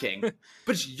Lion King.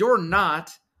 But you're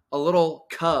not a little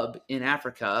cub in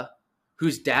Africa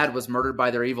whose dad was murdered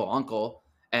by their evil uncle.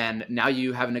 And now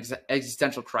you have an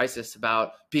existential crisis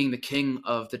about being the king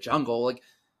of the jungle. Like,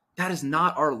 that is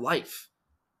not our life.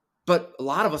 But a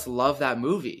lot of us love that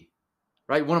movie,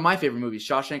 right? One of my favorite movies,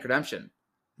 Shawshank Redemption.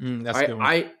 That's a good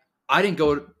one.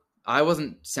 I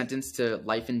wasn't sentenced to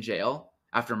life in jail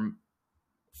after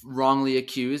wrongly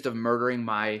accused of murdering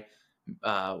my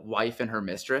wife and her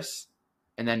mistress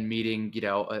and then meeting,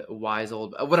 a wise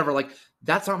old, whatever. Like,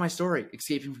 that's not my story,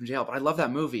 escaping from jail. But I love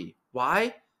that movie.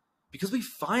 Why? Because we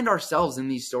find ourselves in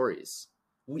these stories.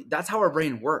 That's how our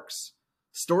brain works.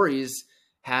 Stories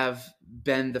have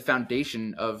been the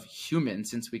foundation of humans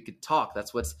since we could talk.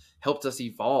 That's what's helped us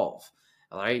evolve,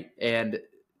 right? And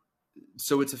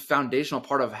so it's a foundational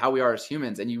part of how we are as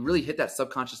humans. And you really hit that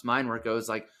subconscious mind where it goes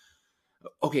like,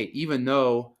 okay, even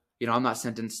though, I'm not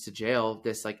sentenced to jail,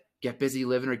 this like get busy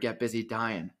living or get busy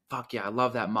dying. Fuck yeah, I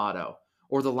love that motto.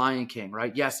 Or the Lion King,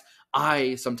 right? Yes,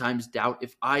 I sometimes doubt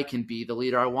if I can be the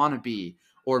leader I want to be.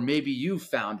 Or maybe you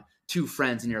found 2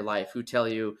 friends in your life who tell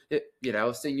you,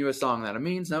 sing you a song that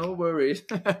means no worries.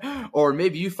 Or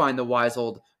maybe you find the wise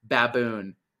old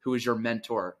baboon who is your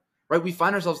mentor, right? We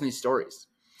find ourselves in these stories.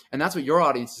 And that's what your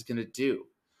audience is going to do.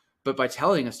 But by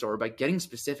telling a story, by getting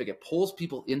specific, it pulls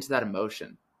people into that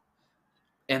emotion.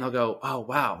 And they'll go, oh,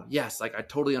 wow, yes, like I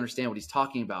totally understand what he's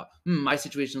talking about. My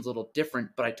situation is a little different,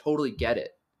 but I totally get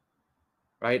it,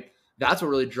 right? That's what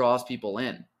really draws people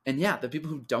in. And yeah, the people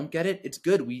who don't get it, it's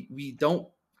good. We don't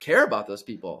care about those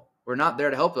people. We're not there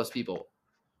to help those people.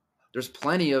 There's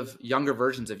plenty of younger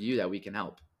versions of you that we can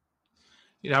help.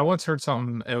 I once heard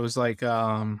something. It was like,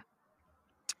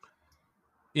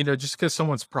 just because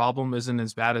someone's problem isn't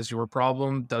as bad as your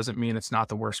problem doesn't mean it's not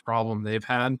the worst problem they've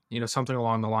had, something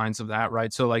along the lines of that.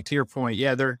 Right. So like to your point,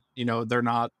 yeah, they're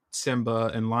not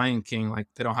Simba and Lion King, like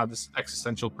they don't have this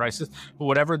existential crisis, but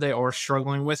whatever they are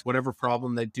struggling with, whatever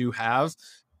problem they do have,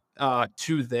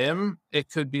 to them, it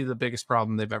could be the biggest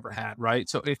problem they've ever had. Right.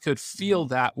 So it could feel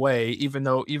that way, even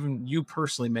though even you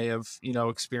personally may have,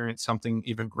 experienced something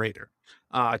even greater.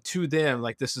 To them,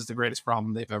 like this is the greatest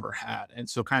problem they've ever had. And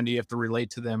so kind of you have to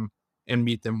relate to them and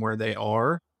meet them where they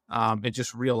are, and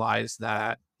just realize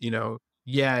that,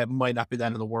 yeah, it might not be the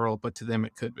end of the world, but to them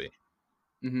it could be.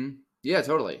 Mm-hmm. Yeah,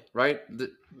 totally. Right.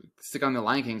 Stick on the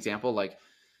Lion King example, like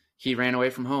he ran away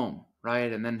from home,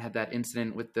 right, and then had that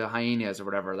incident with the hyenas or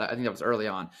whatever. I think that was early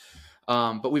on.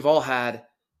 But we've all had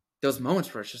those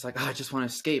moments where it's just like, oh, I just want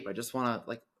to escape. I just want to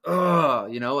like,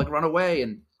 like run away.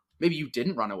 And maybe you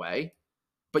didn't run away,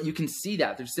 but you can see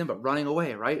that through Simba running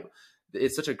away, right?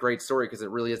 It's such a great story because it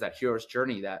really is that hero's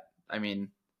journey that, I mean,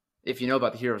 if you know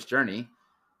about the hero's journey,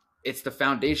 it's the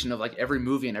foundation of like every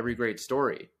movie and every great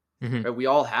story. Mm-hmm. Right? We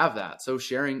all have that. So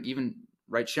sharing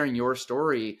your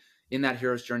story in that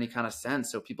hero's journey kind of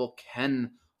sense so people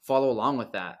can follow along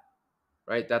with that.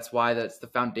 Right? That's why that's the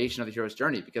foundation of the hero's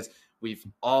journey, because we've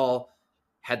all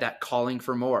had that calling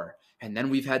for more. And then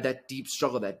we've had that deep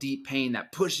struggle, that deep pain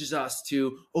that pushes us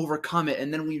to overcome it.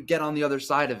 And then we get on the other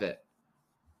side of it.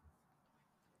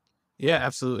 Yeah,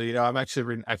 absolutely. You know, I'm actually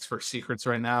reading Expert Secrets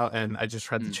right now, and I just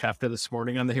read the chapter this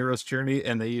morning on the hero's journey,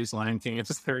 and they use Lion King as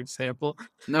their example.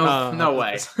 No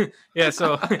way. Yeah,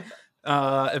 so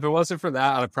if it wasn't for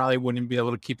that, I probably wouldn't be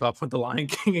able to keep up with the Lion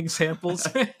King examples.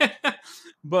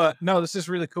 But no, this is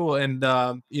really cool. And,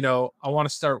 I want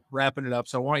to start wrapping it up.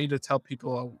 So I want you to tell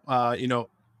people,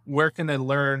 where can they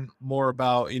learn more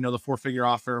about, the 4-figure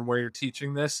offer and where you're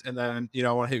teaching this? And then,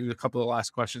 I want to hit you with a couple of last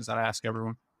questions that I ask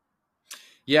everyone.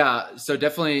 Yeah, so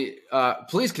definitely,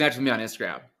 please connect with me on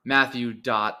Instagram,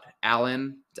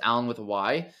 Matthew.Allen. It's Allen with a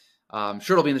Y.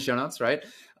 Sure, it'll be in the show notes, right?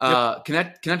 Yep.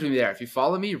 Connect with me there. If you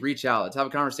follow me, reach out. Let's have a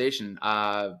conversation.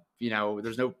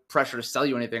 There's no pressure to sell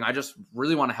you anything. I just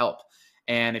really want to help.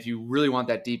 And if you really want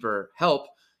that deeper help,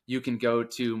 you can go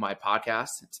to my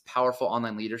podcast. It's Powerful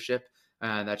Online Leadership.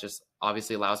 That just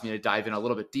obviously allows me to dive in a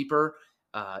little bit deeper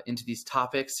into these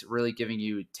topics, really giving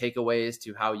you takeaways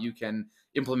to how you can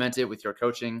implement it with your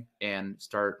coaching and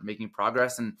start making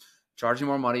progress and charging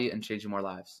more money and changing more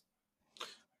lives.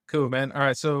 Cool, man. All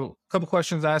right. So a couple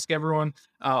questions I ask everyone.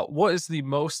 What is the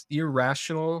most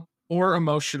irrational or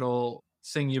emotional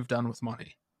thing you've done with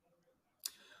money?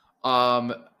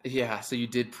 Yeah, so you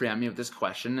did preempt me with this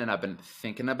question and I've been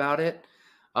thinking about it.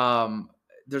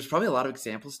 There's probably a lot of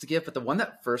examples to give, but the one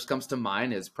that first comes to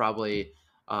mind is probably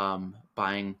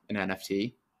buying an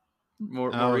NFT more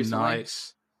recently.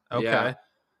 Nice. Okay.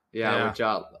 Yeah. Which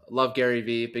love Gary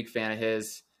Vee, big fan of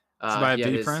his. My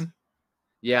VeeFriend?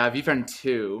 Yeah, VeeFriend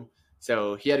 2.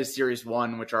 So he had his Series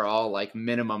 1, which are all like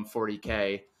minimum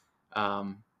 40K.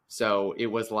 So it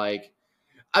was like,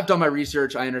 I've done my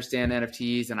research. I understand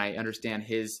NFTs and I understand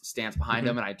his stance behind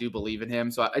them, and I do believe in him.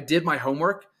 So I did my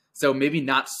homework. So maybe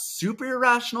not super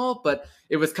irrational, but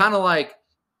it was kind of like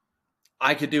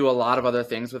I could do a lot of other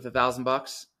things with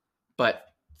 $1,000. But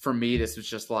for me, this was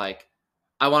just like,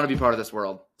 I want to be part of this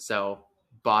world. So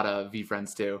bought a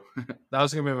VeeFriends 2. That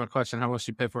was going to be my question. How much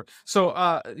you pay for it? So,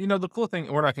 the cool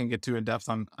thing, we're not going to get too in depth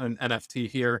on an NFT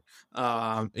here.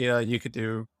 You could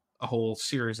do a whole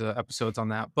series of episodes on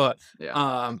that. But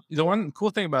the one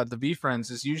cool thing about the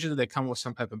VeeFriends is usually they come with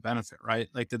some type of benefit, right?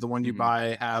 Like did the one you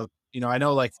buy have, I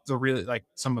know like the really, like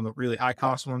some of the really high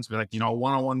cost ones be like, a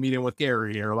one-on-one meeting with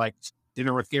Gary or like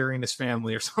dinner with Gary and his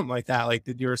family or something like that. Like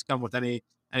did yours come with any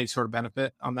sort of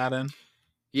benefit on that end?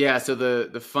 Yeah. So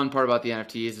the fun part about the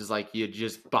NFTs is like, you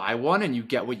just buy one and you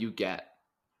get what you get,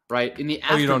 right? In the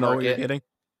aftermarket, you don't know what you're getting?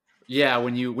 Yeah,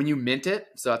 when you mint it,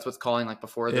 so that's what's calling like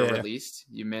before they're released,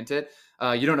 you mint it.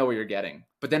 You don't know what you're getting,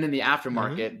 but then in the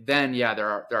aftermarket, then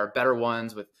there are better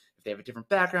ones with if they have a different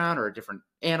background or a different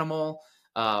animal,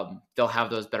 they'll have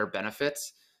those better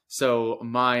benefits. So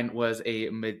mine was a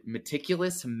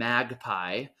meticulous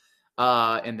magpie,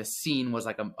 and the scene was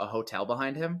like a hotel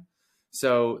behind him.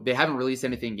 So they haven't released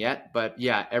anything yet, but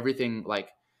yeah, everything like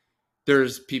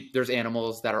there's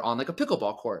animals that are on like a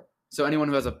pickleball court. So anyone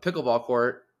who has a pickleball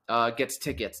court gets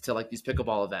tickets to like these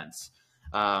pickleball events.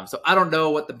 So I don't know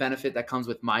what the benefit that comes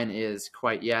with mine is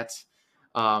quite yet.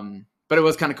 But it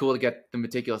was kind of cool to get the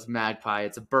meticulous magpie.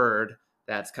 It's a bird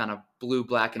that's kind of blue,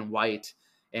 black, and white.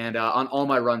 And on all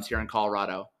my runs here in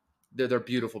Colorado, they're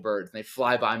beautiful birds. And they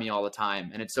fly by me all the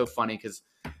time. And it's so funny because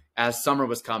as summer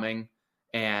was coming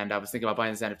and I was thinking about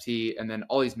buying this NFT and then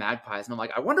all these magpies, and I'm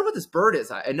like, I wonder what this bird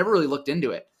is. I never really looked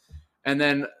into it. And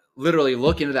then literally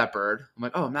look into that bird. I'm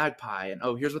like, oh, magpie. And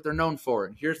oh, here's what they're known for.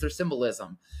 And here's their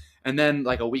symbolism. And then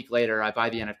like a week later, I buy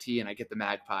the NFT and I get the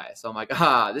magpie. So I'm like,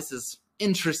 this is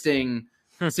interesting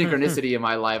synchronicity in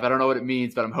my life. I don't know what it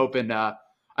means, but I'm hoping I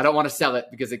don't want to sell it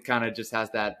because it kind of just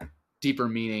has that deeper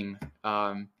meaning.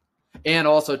 And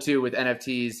also too with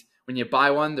NFTs, when you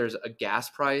buy one, there's a gas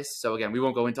price. So again, we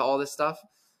won't go into all this stuff,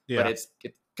 but it's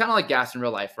kind of like gas in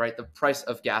real life, right? The price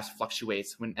of gas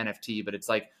fluctuates when NFT, but it's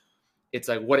like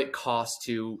what it costs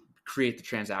to create the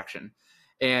transaction.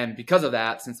 And because of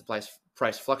that, since the price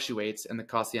price fluctuates and the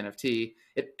cost of the NFT,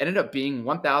 it ended up being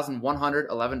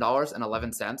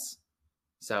 $1,111.11.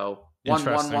 So one,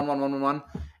 Interesting. and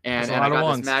There's a I lot of got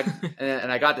ones. this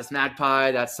and I got this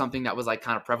magpie. That's something that was like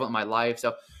kind of prevalent in my life.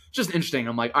 So just interesting.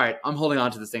 I'm like, all right, I'm holding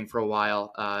on to this thing for a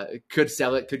while. Could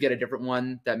sell it, could get a different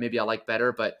one that maybe I like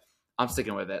better, but I'm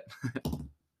sticking with it.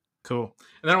 Cool.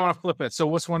 And then I want to flip it. So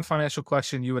what's one financial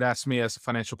question you would ask me as a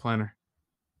financial planner?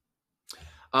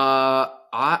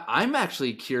 I'm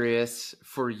actually curious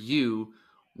for you,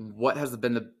 what has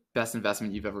been the best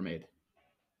investment you've ever made?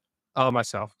 Oh,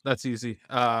 myself. That's easy.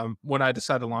 When I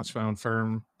decided to launch my own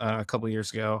firm a couple of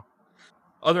years ago,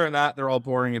 other than that, they're all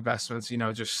boring investments,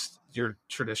 just your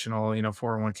traditional,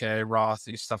 401k, Roth,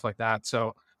 stuff like that.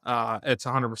 So it's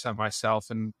 100% myself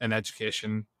and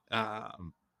education.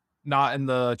 Not in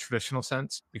the traditional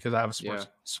sense because I have a Yeah.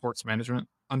 sports management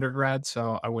undergrad,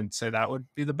 so I wouldn't say that would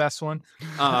be the best one.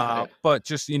 Yeah. But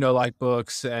just like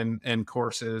books and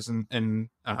courses and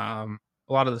a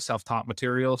lot of the self-taught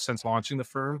material since launching the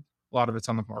firm. A lot of it's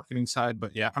on the marketing side,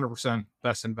 but yeah, 100%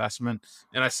 best investment.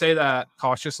 And I say that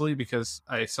cautiously because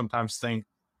I sometimes think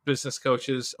business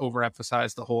coaches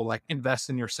overemphasize the whole like invest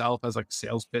in yourself as like a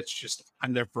sales pitch just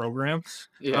on their program.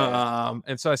 Yeah.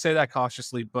 And so I say that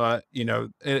cautiously, but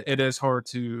it is hard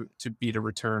to beat a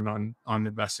return on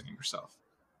investing in yourself.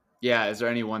 Yeah. Is there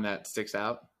anyone that sticks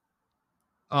out?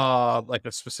 Like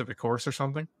a specific course or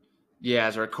something. Yeah.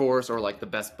 Is there a course or like the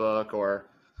best book or?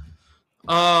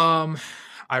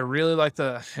 I really like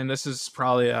and this is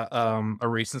probably a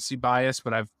recency bias,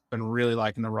 but I've been really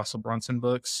liking the Russell Brunson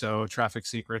books. So Traffic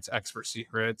Secrets, Expert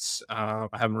Secrets. I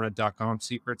haven't read .com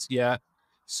Secrets yet.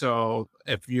 So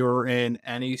if you're in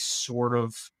any sort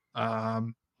of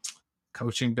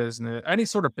coaching business, any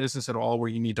sort of business at all where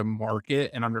you need to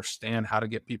market and understand how to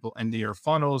get people into your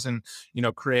funnels and,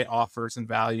 create offers and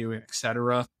value,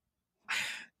 etc.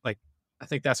 Like, I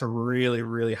think that's a really,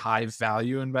 really high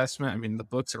value investment. I mean, the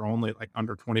books are only like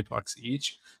under $20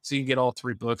 each. So you can get all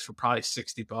 3 books for probably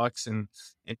 $60. And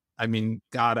I mean,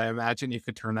 God, I imagine you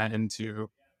could turn that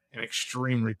into an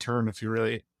extreme return if you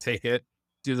really take it,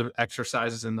 do the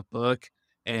exercises in the book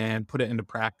and put it into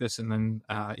practice. And then,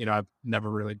 I've never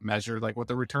really measured like what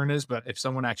the return is, but if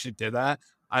someone actually did that,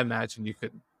 I imagine you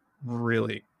could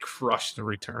really crush the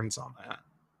returns on that.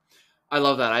 I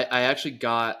love that. I actually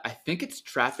got, I think it's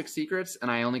Traffic Secrets,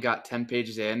 and I only got 10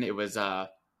 pages in. It was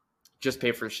just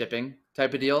pay for shipping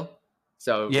type of deal.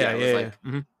 So it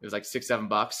was like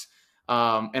 $6-7.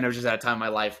 And it was just at a time in my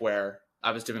life where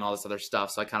I was doing all this other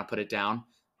stuff. So I kind of put it down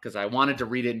because I wanted to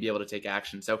read it and be able to take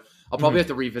action. So I'll probably have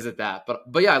to revisit that. But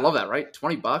yeah, I love that, right?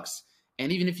 $20.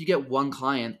 And even if you get one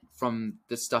client from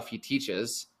the stuff he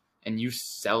teaches and you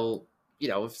sell,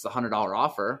 if it's a $100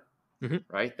 offer,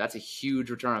 right? That's a huge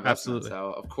return on investment. Absolutely.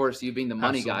 So of course, you being the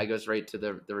money guy goes right to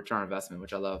the return on investment,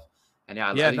 which I love. And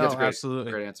I think that's a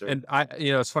great answer. And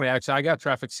it's funny, actually, I got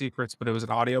Traffic Secrets, but it was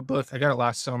an audiobook. I got it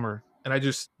last summer. And I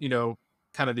just,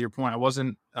 kind of to your point, it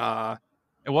wasn't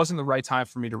the right time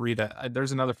for me to read it.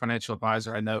 There's another financial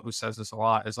advisor I know who says this a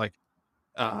lot, is like,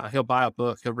 he'll buy a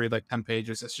book, he'll read like 10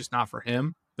 pages. It's just not for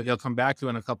him, but he'll come back to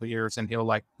it in a couple of years and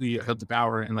he'll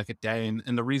devour it in like a day.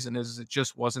 And the reason is it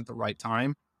just wasn't the right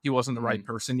time. He wasn't the right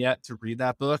person yet to read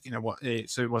that book,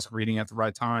 so he wasn't reading at the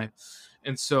right time.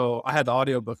 And so I had the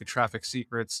audiobook of Traffic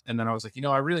Secrets, and then I was like,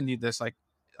 I really need this. Like,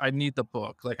 I need the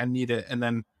book. Like, I need it. And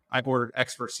then I ordered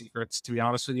Expert Secrets, to be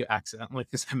honest with you, accidentally,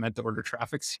 because I meant to order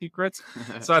Traffic Secrets.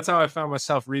 So that's how I found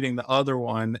myself reading the other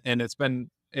one, and it's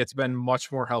been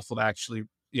much more helpful to actually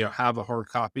have a hard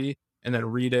copy and then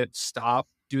read it, stop,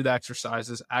 do the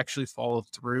exercises, actually follow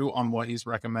through on what he's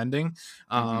recommending,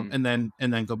 and then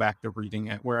go back to reading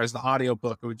it. Whereas the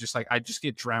audiobook, it would just I just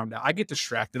get drowned out. I get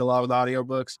distracted a lot with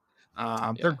audiobooks.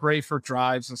 They're great for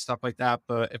drives and stuff like that,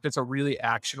 but if it's a really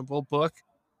actionable book,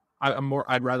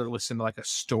 I'd rather listen to like a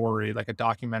story, like a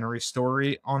documentary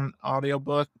story on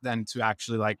audiobook than to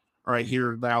actually like, all right,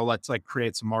 here now let's like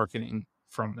create some marketing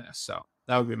from this. So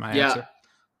that would be my answer.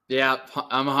 Yeah,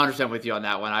 I'm 100% with you on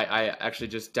that one. I actually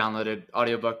just downloaded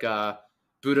audiobook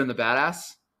Buddha and the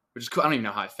Badass, which is cool. I don't even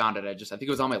know how I found it. I think it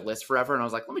was on my list forever, and I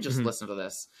was like, let me just listen to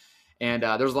this. And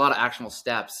there's a lot of actionable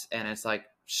steps, and it's like,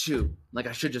 shoot, like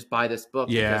I should just buy this book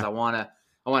because I want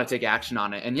to take action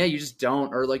on it. And yeah, you just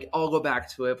don't, or like I'll go back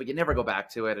to it, but you never go back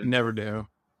to it. And never do.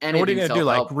 And what are you gonna do?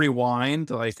 Like rewind?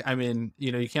 Like, I mean,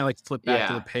 you can't like flip back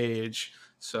to the page.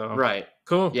 So right,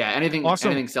 cool. Yeah,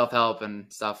 anything self-help and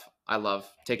stuff. I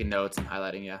love taking notes and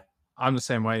highlighting. Yeah, I'm the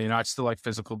same way. I still like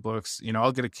physical books.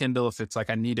 I'll get a Kindle if it's like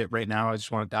I need it right now. I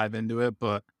just want to dive into it,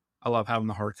 but I love having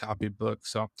the hard copy book.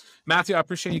 So Matthew, I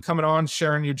appreciate you coming on,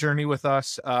 sharing your journey with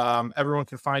us. Everyone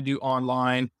can find you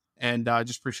online And I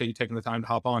just appreciate you taking the time to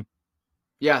hop on.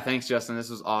 Yeah, thanks, Justin. This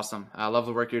was awesome. I love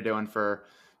the work you're doing for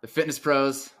the fitness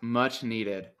pros. Much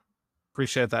needed.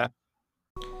 Appreciate that.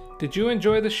 Did you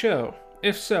enjoy the show?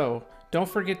 If so, don't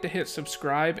forget to hit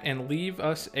subscribe and leave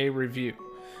us a review.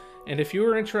 And if you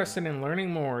are interested in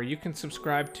learning more, you can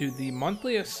subscribe to the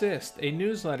Monthly Assist, a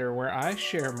newsletter where I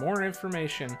share more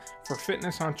information for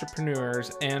fitness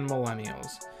entrepreneurs and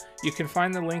millennials. You can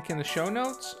find the link in the show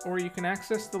notes, or you can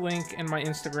access the link in my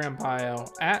Instagram bio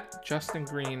at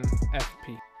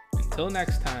JustinGreenFP. Until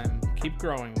next time, keep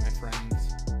growing, my friends.